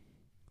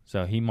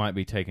 so he might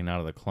be taken out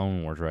of the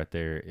Clone Wars right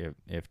there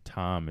if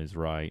time is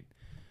right.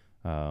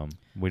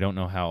 We don't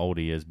know how old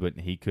he is, but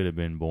he could have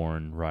been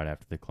born right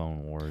after the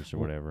Clone Wars or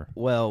whatever.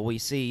 Well, we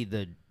see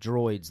the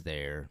droids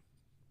there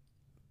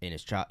in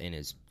his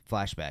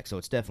flashback, so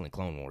it's definitely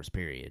Clone Wars,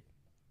 period.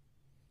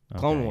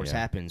 Clone Wars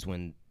happens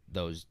when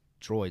those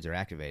droids are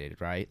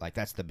activated, right? Like,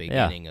 that's the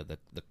beginning of the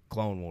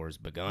Clone Wars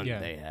begun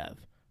they have.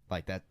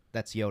 Like,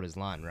 that's Yoda's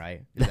line,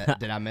 right?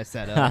 Did I mess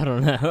that up? I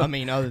don't know. I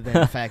mean, other than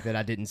the fact that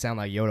I didn't sound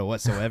like Yoda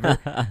whatsoever.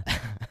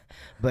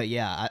 But,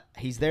 yeah,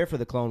 he's there for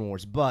the Clone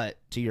Wars. But,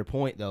 to your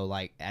point, though,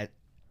 like,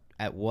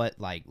 at what,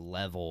 like,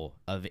 level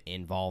of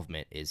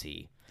involvement is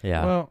he?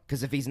 Yeah. Well,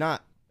 Because if he's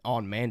not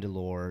on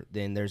Mandalore,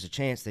 then there's a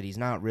chance that he's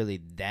not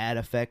really that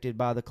affected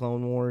by the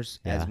Clone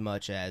Wars as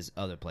much as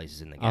other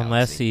places in the galaxy.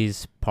 Unless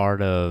he's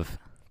part of,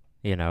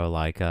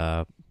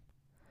 well,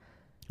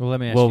 let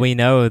me ask you. we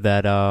know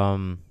that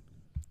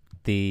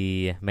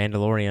the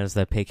Mandalorians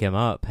that pick him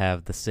up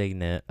have the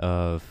signet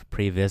of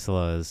Pre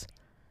Vizsla's,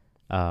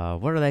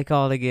 what are they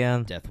called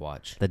again? Death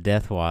Watch. The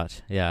Death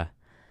Watch, yeah.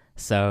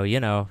 So,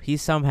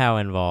 he's somehow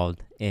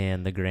involved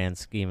in the grand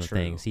scheme of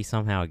things. He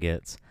somehow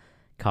gets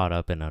caught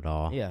up in it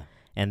all. Yeah.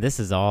 And this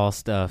is all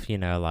stuff,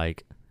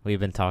 we've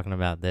been talking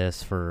about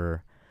this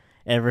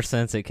ever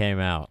since it came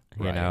out.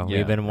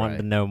 We've been wanting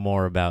to know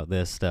more about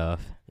this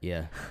stuff.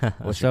 Yeah.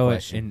 What's your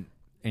question?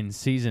 in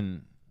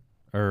season,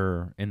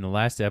 or in the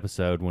last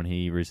episode when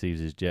he receives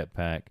his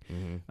jetpack,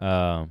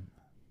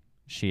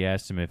 she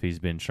asked him if he's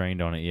been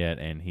trained on it yet,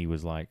 and he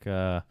was like,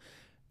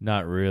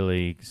 not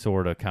really,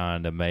 sort of,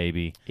 kind of,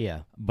 maybe.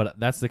 Yeah. But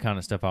that's the kind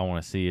of stuff I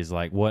want to see, is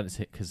like, what is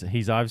it? Because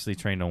he's obviously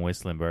trained on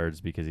whistling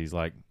birds, because he's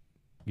like,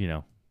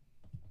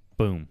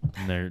 boom,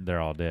 and they're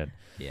all dead.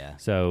 Yeah.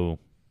 So,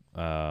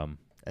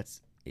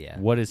 that's Yeah.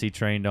 What is he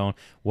trained on?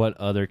 What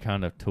other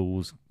kind of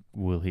tools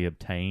will he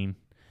obtain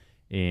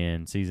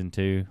in season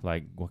 2?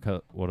 Like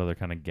what other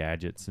kind of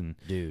gadgets, and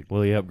Dude,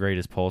 will he upgrade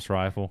his pulse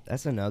rifle?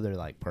 that's another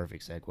like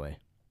perfect segue.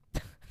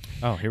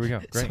 Oh, here we go.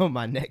 Great. So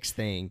my next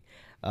thing,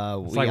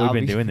 It's like we've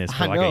been doing this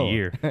for like a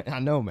year. I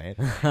know, man.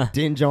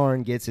 Din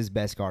Djarin gets his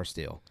Beskar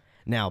still.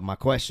 Now, my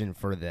question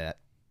for that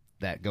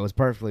goes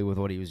perfectly with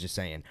what he was just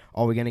saying.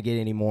 Are we going to get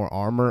any more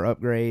armor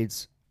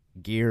upgrades,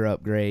 gear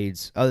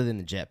upgrades, other than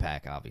the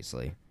jetpack,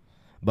 obviously,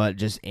 but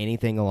just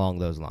anything along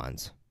those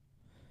lines?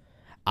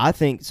 I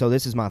think, so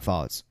this is my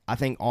thoughts. I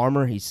think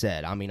armor, he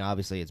said, I mean,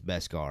 obviously it's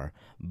Beskar,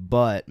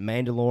 but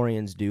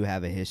Mandalorians do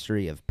have a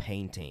history of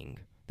painting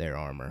their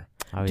armor.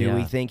 Oh, Do yeah.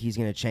 we think he's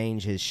going to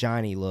change his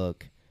shiny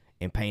look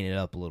and paint it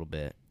up a little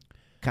bit?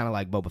 Kind of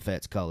like Boba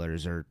Fett's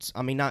colors, or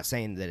I mean, not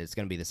saying that it's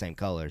going to be the same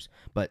colors,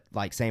 but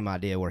like same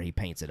idea where he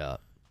paints it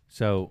up.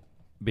 So,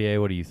 BA,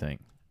 what do you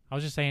think? I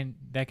was just saying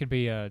that could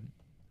be a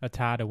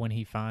tie to when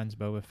he finds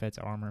Boba Fett's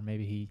armor.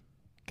 Maybe he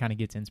kind of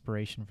gets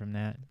inspiration from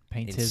that,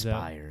 paints his up.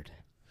 Inspired.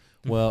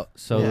 Well,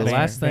 so Yeah. the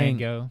last Van thing,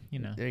 Gogh, you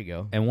know. There you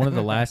go. and one of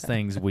the last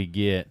things we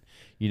get,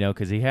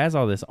 because he has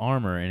all this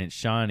armor and it's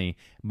shiny,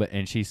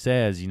 and she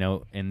says,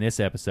 in this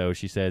episode,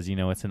 she says,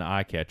 it's an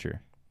eye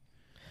catcher.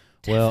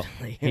 Well,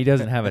 Definitely. he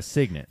doesn't have a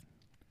signet.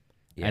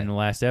 Yeah. And in the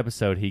last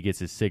episode, he gets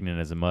his signet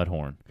as a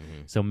mudhorn.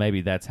 Mhm. So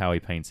maybe that's how he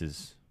paints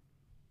his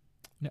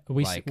No,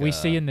 we Like, we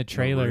see in the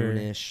trailer.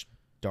 maroonish,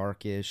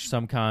 darkish,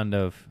 some kind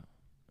of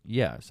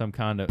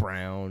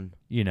brown.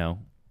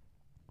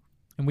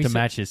 And we to see,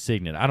 match his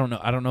signet. I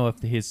don't know if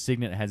his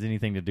signet has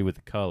anything to do with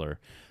the color,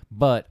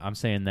 but I'm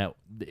saying that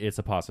it's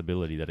a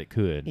possibility that it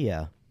could.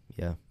 Yeah.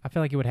 I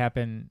feel like it would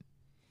happen.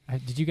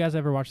 Did you guys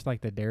ever watch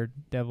like the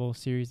Daredevil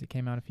series that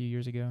came out a few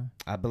years ago?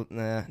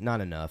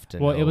 Not enough to.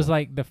 Well, it know. was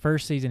like the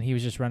first season he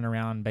was just running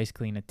around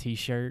basically in a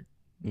t-shirt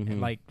Mhm.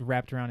 and like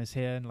wrapped around his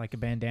head like a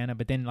bandana.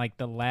 But then like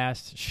the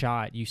last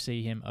shot, you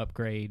see him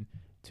upgrade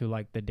to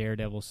like the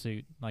Daredevil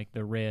suit, like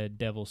the red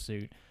devil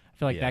suit. I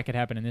feel like Yeah. that could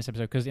happen in this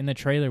episode because in the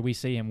trailer we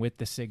see him with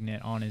the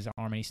signet on his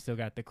arm and he's still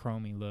got the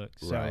chromy look.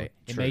 So Right,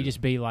 it true. may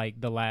just be like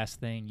the last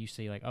thing you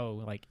see, like, oh,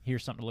 like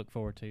here's something to look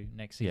forward to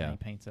next season. Yeah. He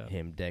paints up.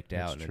 him decked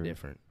That's out in true. a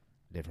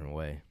different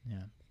way.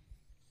 Yeah.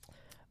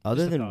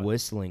 Other Just a than thought.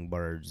 whistling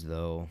birds,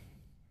 though,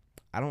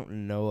 I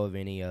don't know of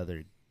any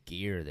other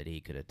gear that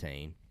he could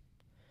attain,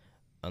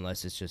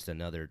 unless it's just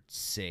another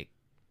sick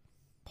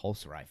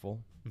pulse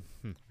rifle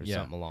or Yeah.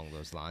 something along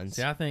those lines.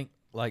 See, I think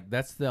like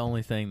that's the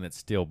only thing that's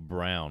still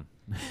brown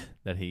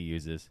that he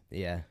uses.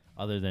 Yeah.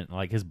 Other than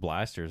like his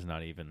blaster is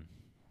not even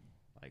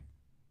like,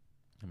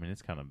 I mean,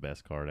 it's kind of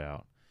best card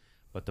out,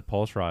 but the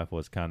pulse rifle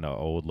is kind of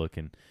old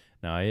looking.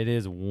 Now it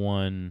is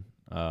one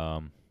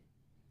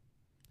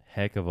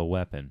heck of a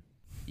weapon.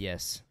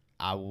 Yes.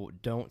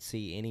 Don't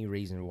see any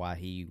reason why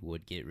he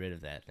would get rid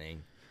of that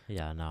thing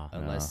Yeah, no.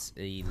 unless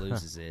he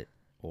loses it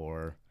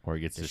or Or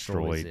it gets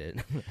destroys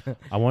destroyed. it.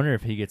 I wonder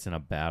if he gets in a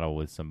battle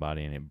with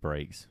somebody and it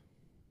breaks.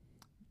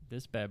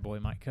 This bad boy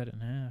might cut it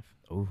in half.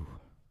 Ooh.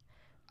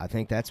 I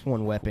think that's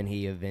one weapon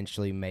he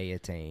eventually may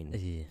attain.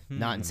 Yeah.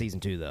 Not in season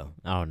 2, though.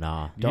 Oh,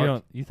 no.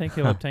 You think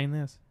he'll obtain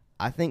this?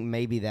 I think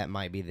maybe that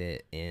might be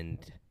the end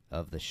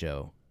of the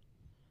show.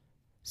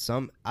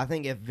 I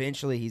think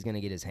eventually he's going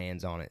to get his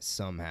hands on it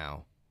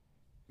somehow.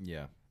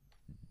 Yeah.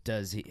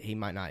 Does he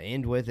might not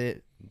end with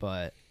it,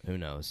 but who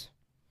knows?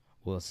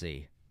 We'll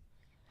see.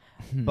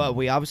 But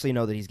we obviously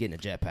know that he's getting a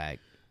jetpack.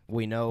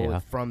 We know Yeah.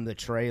 from the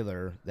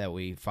trailer that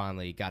we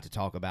finally got to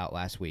talk about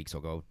last week, so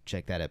go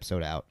check that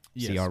episode out.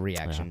 See Yes. our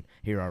reaction.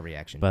 Hear our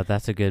reaction. But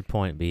that's a good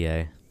point,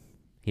 BA.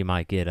 He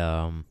might get,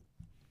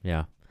 he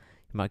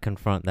might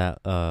confront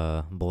that,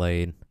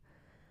 blade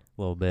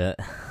a little bit.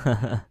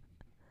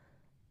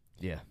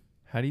 yeah.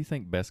 How do you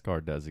think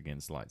Beskar does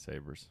against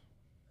lightsabers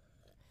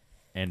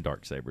and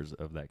dark sabers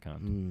of that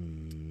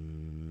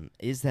kind?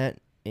 Is that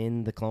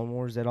in the Clone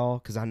Wars at all?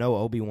 Because I know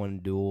Obi-Wan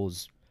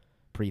duels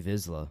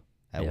Pre-Vizsla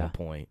at Yeah. one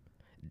point.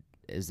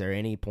 Is there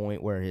any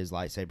point where his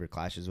lightsaber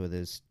clashes with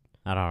his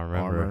I don't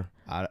remember.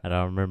 armor? I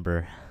don't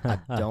remember. I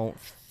don't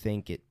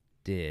think it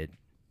did,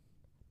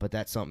 but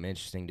that's something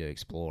interesting to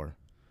explore.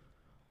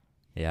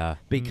 Yeah.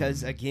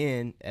 Because,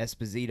 again,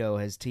 Esposito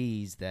has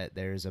teased that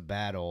there's a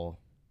battle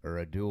or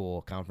a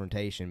duel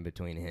confrontation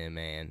between him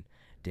and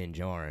Din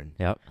Djarin.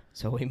 Yep.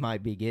 So we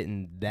might be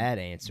getting that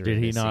answer. Did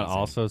he this not season.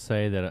 also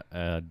say that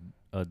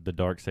the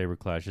dark saber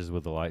clashes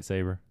with the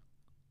lightsaber?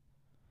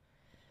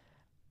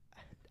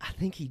 I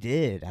think he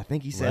did. I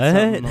think he said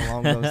What? something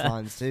along those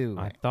lines, too.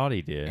 I thought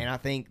he did. And I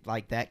think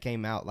like that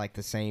came out like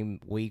the same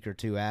week or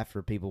two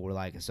after people were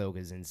like,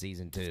 Ahsoka's in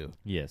season 2.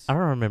 Yes. I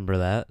don't remember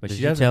that. But Did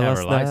she you doesn't tell have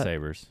us her that?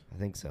 lightsabers. I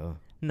think so.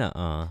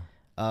 Nuh-uh.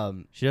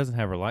 She doesn't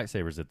have her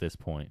lightsabers at this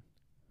point.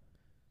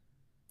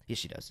 Yes,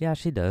 she does. Yeah,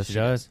 she does. She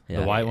does? Yeah.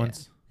 The white Yeah.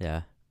 ones?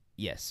 Yeah.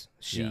 Yes,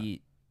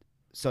 she.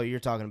 So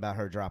you're talking about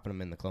her dropping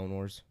them in the Clone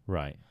Wars?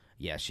 Right.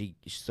 Yeah, she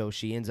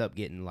ends up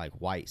getting like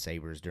white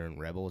sabers during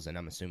Rebels, and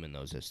I'm assuming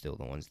those are still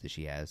the ones that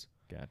she has.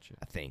 Gotcha.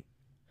 I think.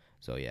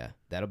 So yeah,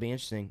 that'll be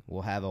interesting.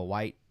 We'll have a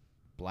white,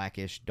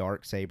 blackish,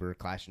 dark saber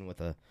clashing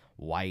with a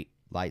white,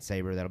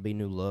 lightsaber. That'll be a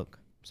new look,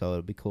 so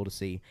it'll be cool to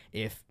see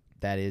if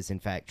that is in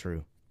fact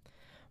true.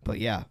 But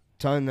yeah,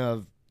 ton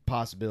of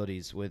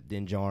possibilities with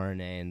Din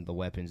Djarin and the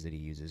weapons that he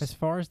uses. As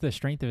far as the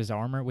strength of his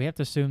armor, we have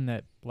to assume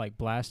that like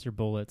blaster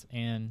bullets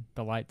and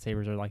the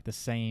lightsabers are like the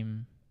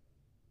same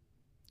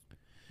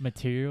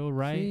material,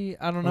 right? See,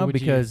 I don't Or know would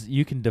because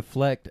you can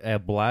deflect a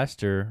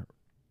blaster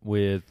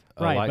with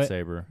a Right,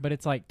 lightsaber. But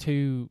it's like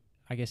two,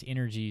 I guess,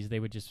 energies they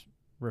would just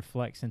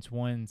reflect since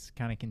one's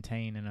kind of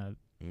contained in a.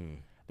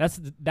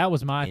 That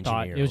was my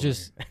thought. Engineer It was over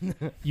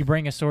just you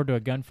bring a sword to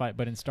a gunfight,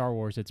 but in Star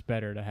Wars, it's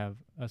better to have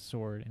a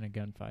sword in a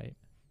gunfight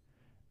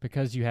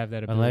because you have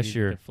that ability Unless to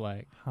you're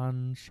deflect.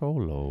 Han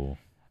Solo.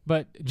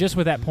 But just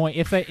with that point,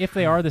 if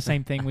they are the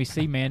same thing, we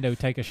see Mando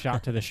take a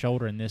shot to the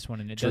shoulder in this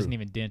one, and it True. doesn't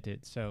even dent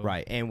it. So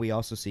Right, and we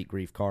also see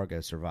Grief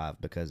Karga survive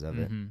because of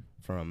it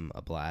from a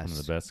One blast.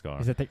 of the best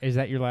Scar. Is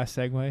that your last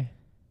segue?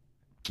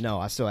 No,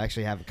 I still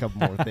actually have a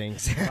couple more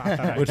things.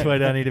 Which way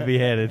do I need to be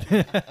headed?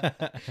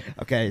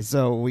 Okay,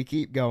 so we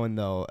keep going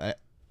though.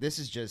 This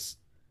is just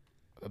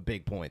a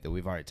big point that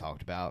we've already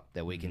talked about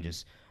that we can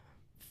just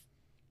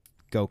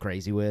go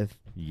crazy with.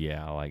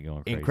 Yeah, I like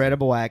going crazy.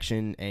 Incredible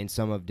action and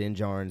some of Din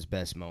Djarin's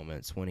best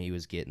moments when he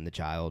was getting the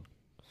child.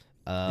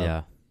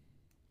 Yeah.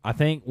 I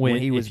think when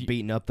he if was you-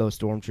 beating up those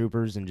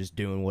stormtroopers and just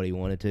doing what he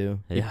wanted to.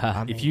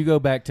 Yeah. if you go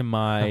back to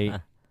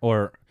my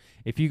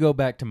if you go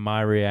back to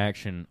my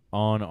reaction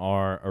on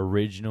our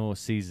original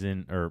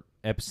season or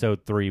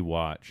episode 3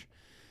 watch,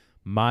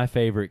 my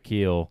favorite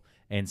kill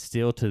and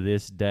still to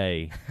this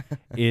day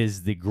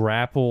is the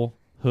grapple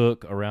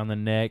hook around the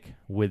neck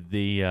with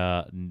the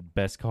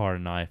Beskar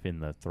knife in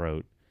the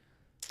throat.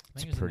 I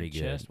think it was pretty in the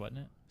good. chest, wasn't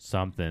it?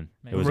 Something.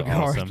 Maybe. It was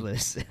awesome.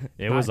 Regardless.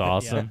 It was Yeah.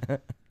 awesome.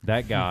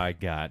 That guy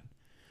got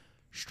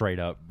straight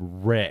up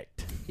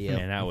wrecked. Yep.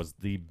 And that was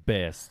the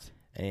best.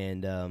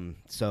 And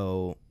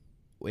so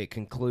it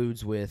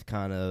concludes with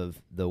kind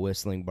of the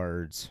whistling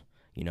birds,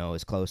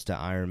 as close to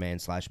Iron Man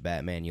 /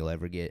 Batman you'll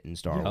ever get in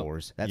Star Yep.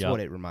 Wars. That's Yep. what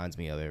it reminds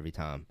me of every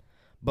time.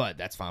 But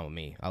that's fine with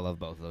me. I love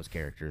both of those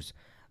characters.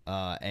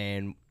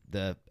 And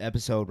the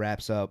episode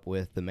wraps up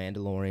with the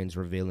Mandalorians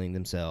revealing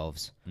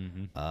themselves.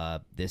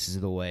 This is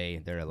the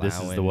way. They're allowing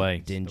This is the way.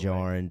 Din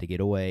Djarin to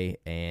get away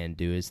and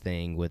do his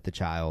thing with the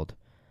child.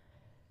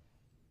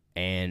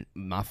 And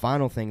my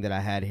final thing that I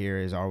had here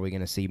is, are we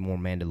going to see more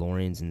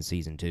Mandalorians in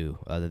Season 2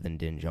 other than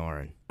Din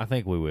Djarin? I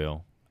think we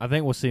will. I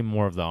think we'll see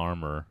more of the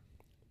armor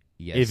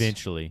Yes.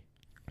 eventually.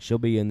 She'll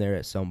be in there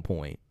at some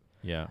point.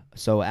 Yeah.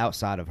 So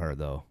outside of her,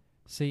 though.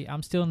 See,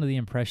 I'm still under the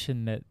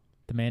impression that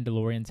the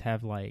Mandalorians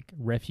have like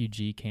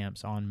refugee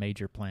camps on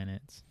major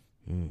planets.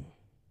 And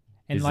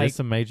Is like, this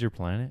a major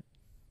planet?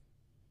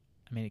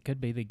 I mean, it could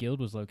be the guild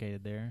was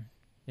located there.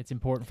 It's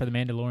important for the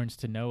Mandalorians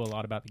to know a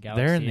lot about the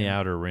galaxy. They're in the and-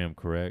 Outer Rim,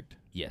 correct?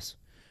 Yes.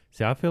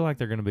 See, I feel like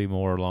they're going to be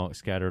more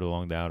scattered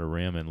along the Outer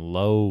Rim and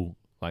low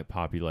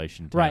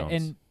population towns. Right,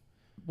 and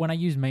when I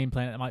use main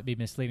planet, that might be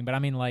misleading, but I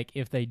mean, like,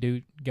 if they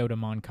do go to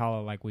Mon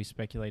Cala, like we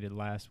speculated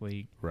last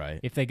week, Right.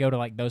 if they go to,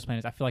 like, those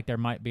planets, I feel like there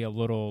might be a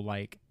little,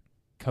 like,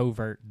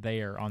 covert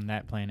there on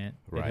that planet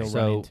Right. that he'll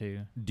So- run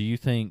into. do you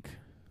think,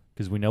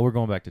 because we know we're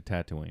going back to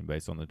Tatooine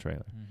based on the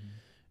trailer,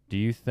 do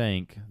you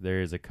think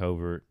there is a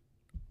covert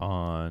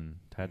on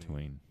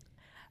Tatooine?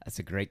 That's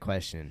a great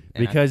question.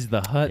 And Because the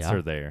huts Yeah.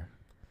 are there.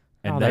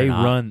 And No, they're they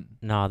not. run.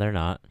 No, they're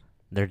not.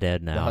 They're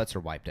dead the now. huts are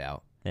wiped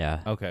out.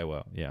 Yeah. Okay,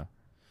 well, yeah.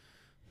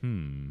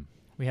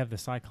 We have the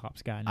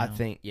Cyclops guy now I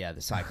think, the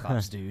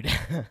Cyclops dude.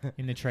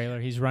 in the trailer.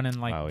 He's running,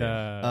 like,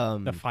 Oh,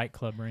 the Fight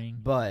Club ring.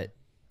 But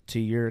to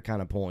your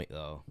kind of point,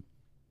 though,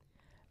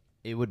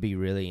 it would be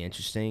really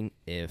interesting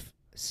if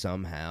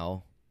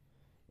somehow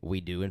we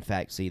do, in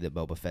fact, see that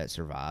Boba Fett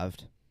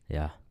survived,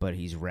 Yeah. but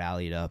he's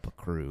rallied up a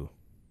crew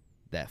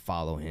that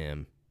follow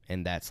him,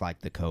 and that's like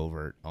the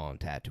covert on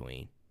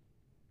Tatooine.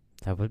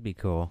 That would be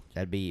cool.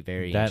 That'd be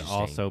very That interesting.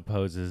 also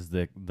poses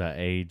the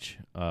age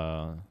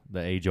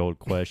old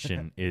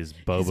question: is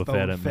Boba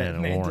Fett a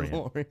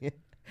Mandalorian?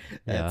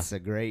 That's a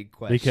great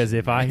question. Because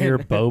if I hear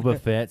Boba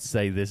Fett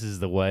say "This is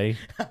the way,"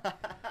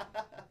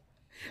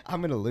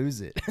 I'm gonna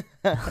lose it.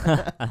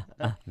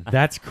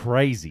 that's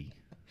crazy.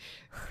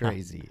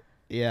 Crazy.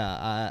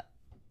 Yeah.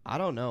 I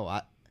don't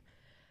know.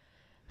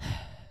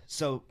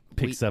 So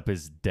Picks up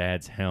his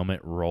dad's helmet,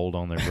 rolled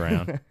on the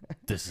ground.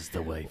 This is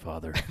the way,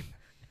 Father.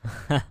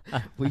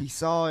 we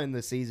saw in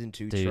the season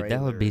 2 Dude, trailer.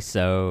 that would be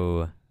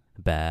so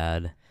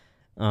bad.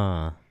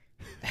 I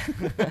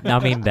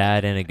mean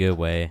bad in a good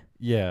way.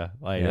 Yeah,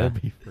 Yeah.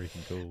 that'd be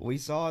freaking cool. We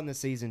saw in the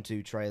season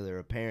 2 trailer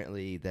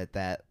apparently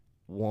that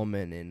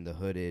woman in the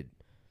hooded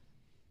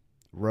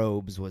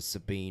robes was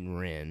Sabine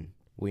Wren.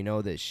 We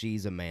know that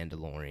she's a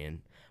Mandalorian.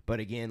 But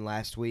again,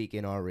 last week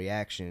in our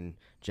reaction,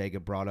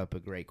 Jacob brought up a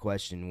great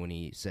question when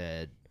he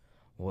said,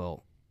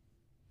 well,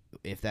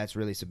 if that's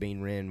really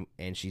Sabine Wren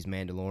and she's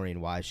Mandalorian,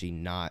 why is she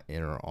not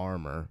in her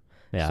armor?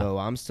 Yeah. So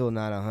I'm still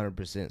not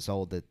 100%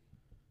 sold that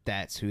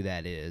that's who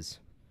that is.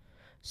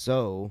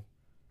 So,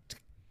 to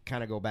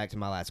kind of go back to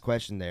my last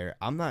question there,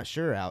 I'm not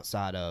sure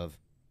outside of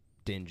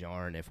Din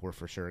Djarin if we're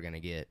for sure going to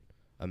get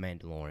a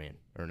Mandalorian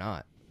or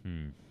not.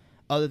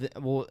 Other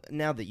than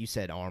now that you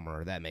said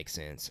armor, that makes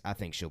sense. I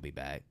think she'll be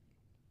back.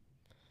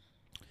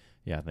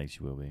 Yeah, I think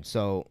she will be.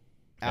 So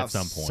At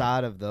some point.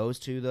 outside of those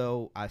two,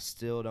 though, I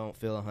still don't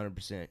feel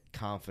 100%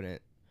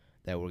 confident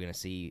that we're going to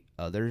see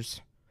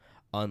others,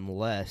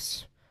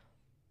 unless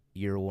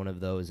you're one of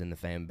those in the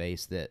fan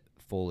base that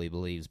fully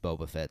believes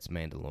Boba Fett's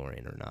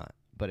Mandalorian or not.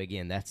 But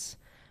again, that's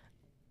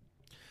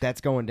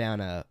going down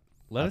a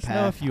Let us path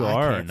know if you I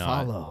are or can't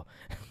not. follow.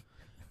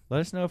 Let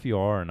us know if you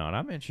are or not.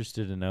 I'm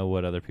interested to know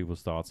what other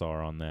people's thoughts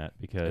are on that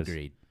because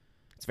Agreed.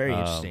 It's very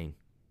interesting.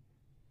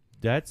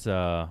 that's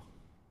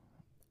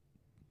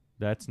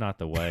not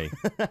the way.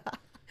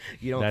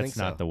 You don't That's think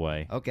so? not the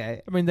way.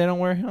 Okay. I mean, they don't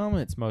wear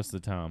helmets most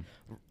of the time.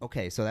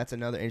 Okay, so that's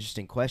another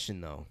interesting question,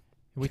 though.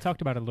 We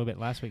talked about it a little bit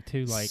last week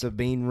too. Like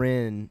Sabine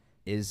Wren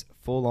is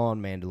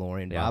full-on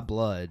Mandalorian Yeah. by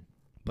blood,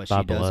 but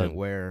By she doesn't blood.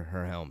 wear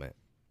her helmet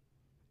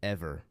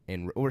ever.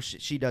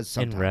 She does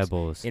sometimes in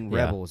Rebels. in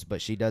yeah. Rebels,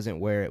 but she doesn't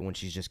wear it when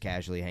she's just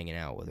casually hanging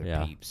out with her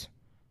Yeah. peeps.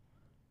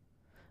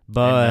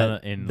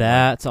 But in, like,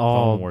 that's Clone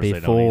all Wars, they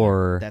don't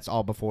before That's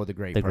all before the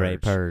Great the Purge.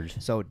 Great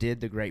Purge. So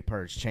did the Great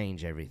Purge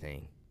change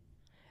everything?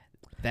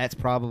 That's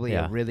probably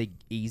Yeah. a really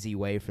easy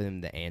way for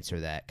them to answer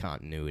that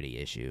continuity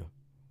issue.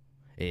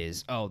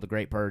 Is, the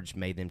Great Purge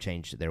made them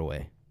change their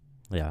way.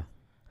 Yeah.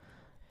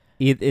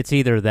 It's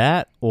either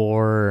that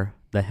or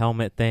the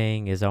helmet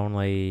thing is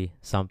only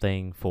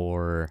something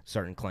for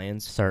Certain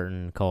clans?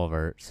 certain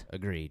culverts.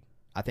 Agreed.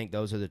 I think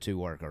those are the two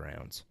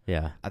workarounds.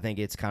 Yeah. I think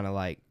it's kind of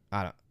like,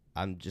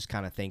 I'm just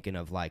kind of thinking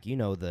of like,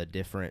 the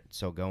different,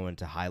 so going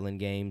to Highland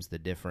games, the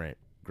different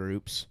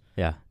groups.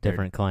 Yeah.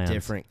 Different clans.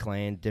 Different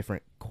clan,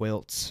 different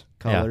quilts,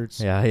 Yeah. colors.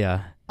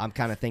 Yeah. I'm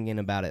kind of thinking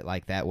about it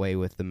like that way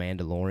with the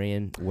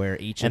Mandalorian, where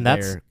each And of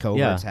that's- their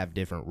cohorts yeah. have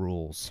different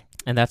rules.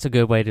 And that's a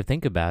good way to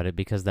think about it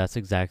because that's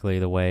exactly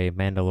the way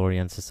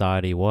Mandalorian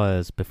society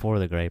was before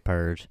the Great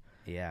Purge.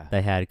 Yeah.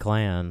 They had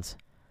clans,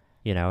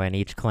 and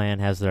each clan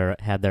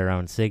had their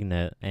own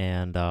signet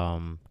and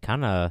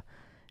kind of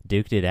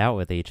duked it out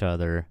with each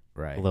other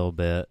Right. a little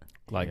bit.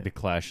 Like Yeah. the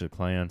Clash of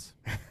Clans.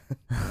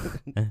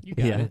 you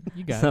got Yeah. it.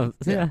 You got So,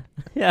 it.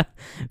 yeah.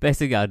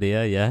 Basic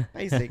idea, yeah.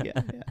 Basic,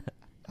 yeah.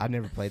 I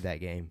never played that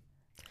game.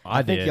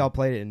 I think did. y'all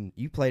played it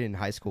you played it in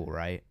high school,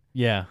 right?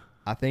 Yeah.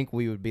 I think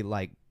we would be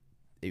like,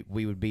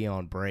 we would be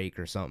on break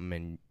or something,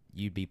 and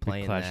you'd be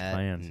playing Clash that. of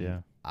Clans, and yeah.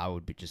 I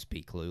would just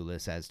be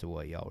clueless as to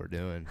what y'all were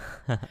doing.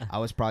 I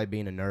was probably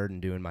being a nerd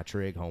and doing my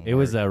trig homework. It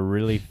was a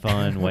really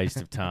fun waste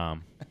of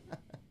time.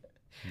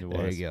 It was.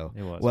 There you go.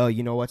 It was. Well,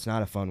 you know what's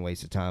not a fun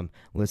waste of time?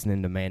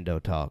 Listening to Mando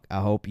talk.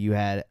 I hope you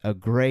had a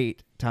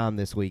great time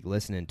this week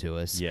listening to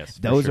us. yes.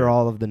 for Those sure. are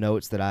all of the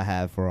notes that I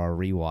have for our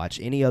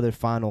rewatch. Any other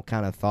final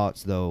kind of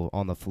thoughts, though,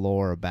 on the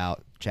floor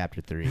about Chapter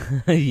 3?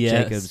 Yes.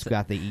 Jacob's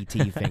got the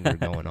E.T. finger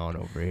going on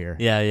over here.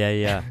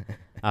 Yeah.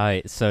 All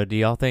right, so do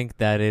y'all think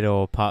that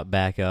it'll pop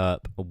back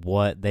up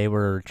what they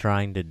were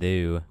trying to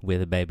do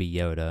with Baby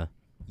Yoda?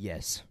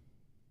 Yes.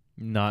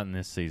 Not in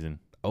this season.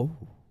 Oh.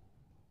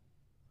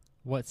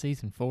 What,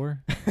 season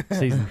 4?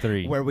 Season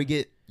 3. Where we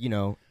get,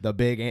 the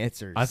big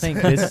answers. I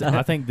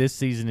think this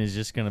season is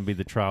just going to be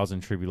the trials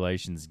and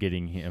tribulations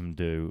getting him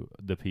to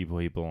the people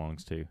he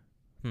belongs to.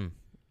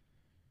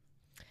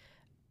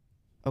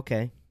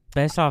 Okay.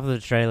 Based off of the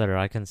trailer,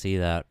 I can see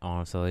that,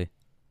 honestly.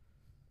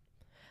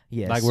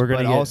 Yes. Like, we're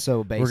gonna but get-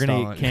 also based We're going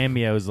to on, get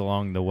cameos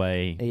along the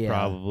way, Yeah.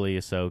 probably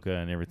Ahsoka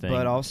and everything.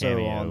 but also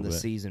cameo, on the but-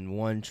 season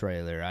 1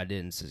 trailer, I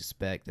didn't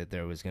suspect that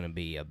there was going to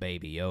be a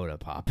Baby Yoda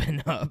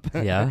popping up.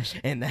 Yeah.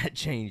 And that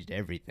changed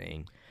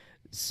everything.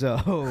 So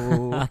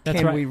That's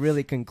can right. we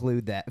really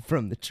conclude that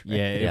from the trailer?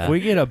 Yeah, Yeah. if we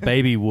get a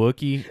baby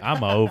Wookiee,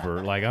 I'm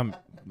over. Like I'm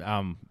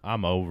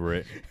over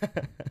it.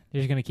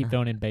 You're just going to keep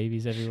throwing in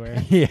babies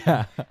everywhere.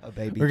 Yeah. A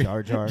baby We're-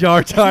 Jar Jar.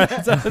 Jar Jar,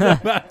 that's what I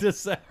was about to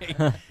say.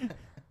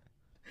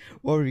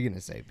 What were you going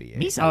to say, B.A.?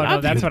 Oh,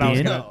 no, that's what I was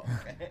Ben. going No.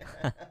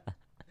 Okay.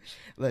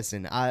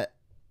 Listen,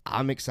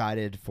 I'm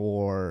excited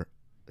for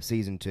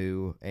season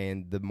 2,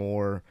 and the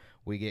more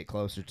we get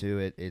closer to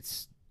it,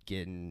 it's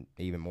getting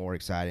even more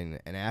exciting.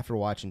 And after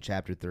watching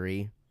Chapter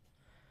 3,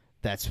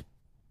 that's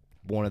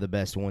one of the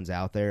best ones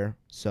out there.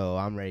 So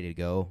I'm ready to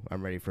go.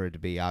 I'm ready for it to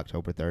be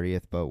October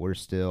 30th, but we're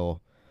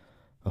still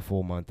a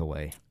full month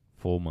away.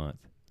 Full month.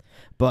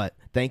 But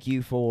thank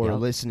you for Yep.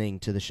 listening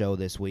to the show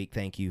this week.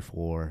 Thank you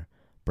for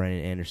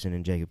Brandon Anderson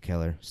and Jacob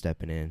Keller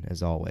stepping in,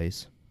 as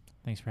always.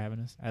 Thanks for having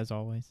us, as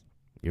always.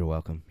 You're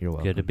welcome. You're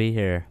welcome. Good to be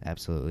here.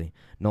 Absolutely.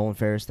 Nolan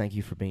Ferris, thank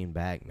you for being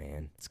back,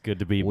 man. It's good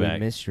to be We back.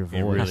 missed your It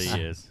voice.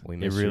 really is. We It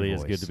miss really your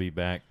is good voice. to be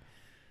back.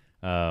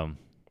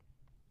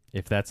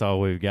 If that's all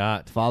we've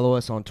got, Follow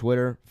us on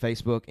Twitter,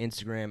 Facebook,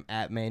 Instagram,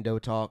 at Mando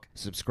Talk.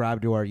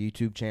 Subscribe to our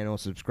YouTube channel.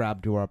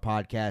 Subscribe to our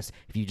podcast.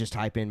 If you just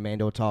type in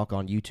Mando Talk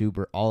on YouTube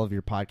or all of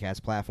your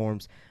podcast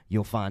platforms,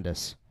 you'll find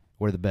us.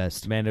 We're the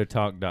best.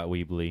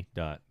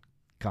 mandotalk.weebly.com.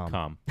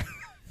 Com.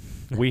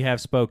 We have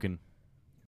spoken.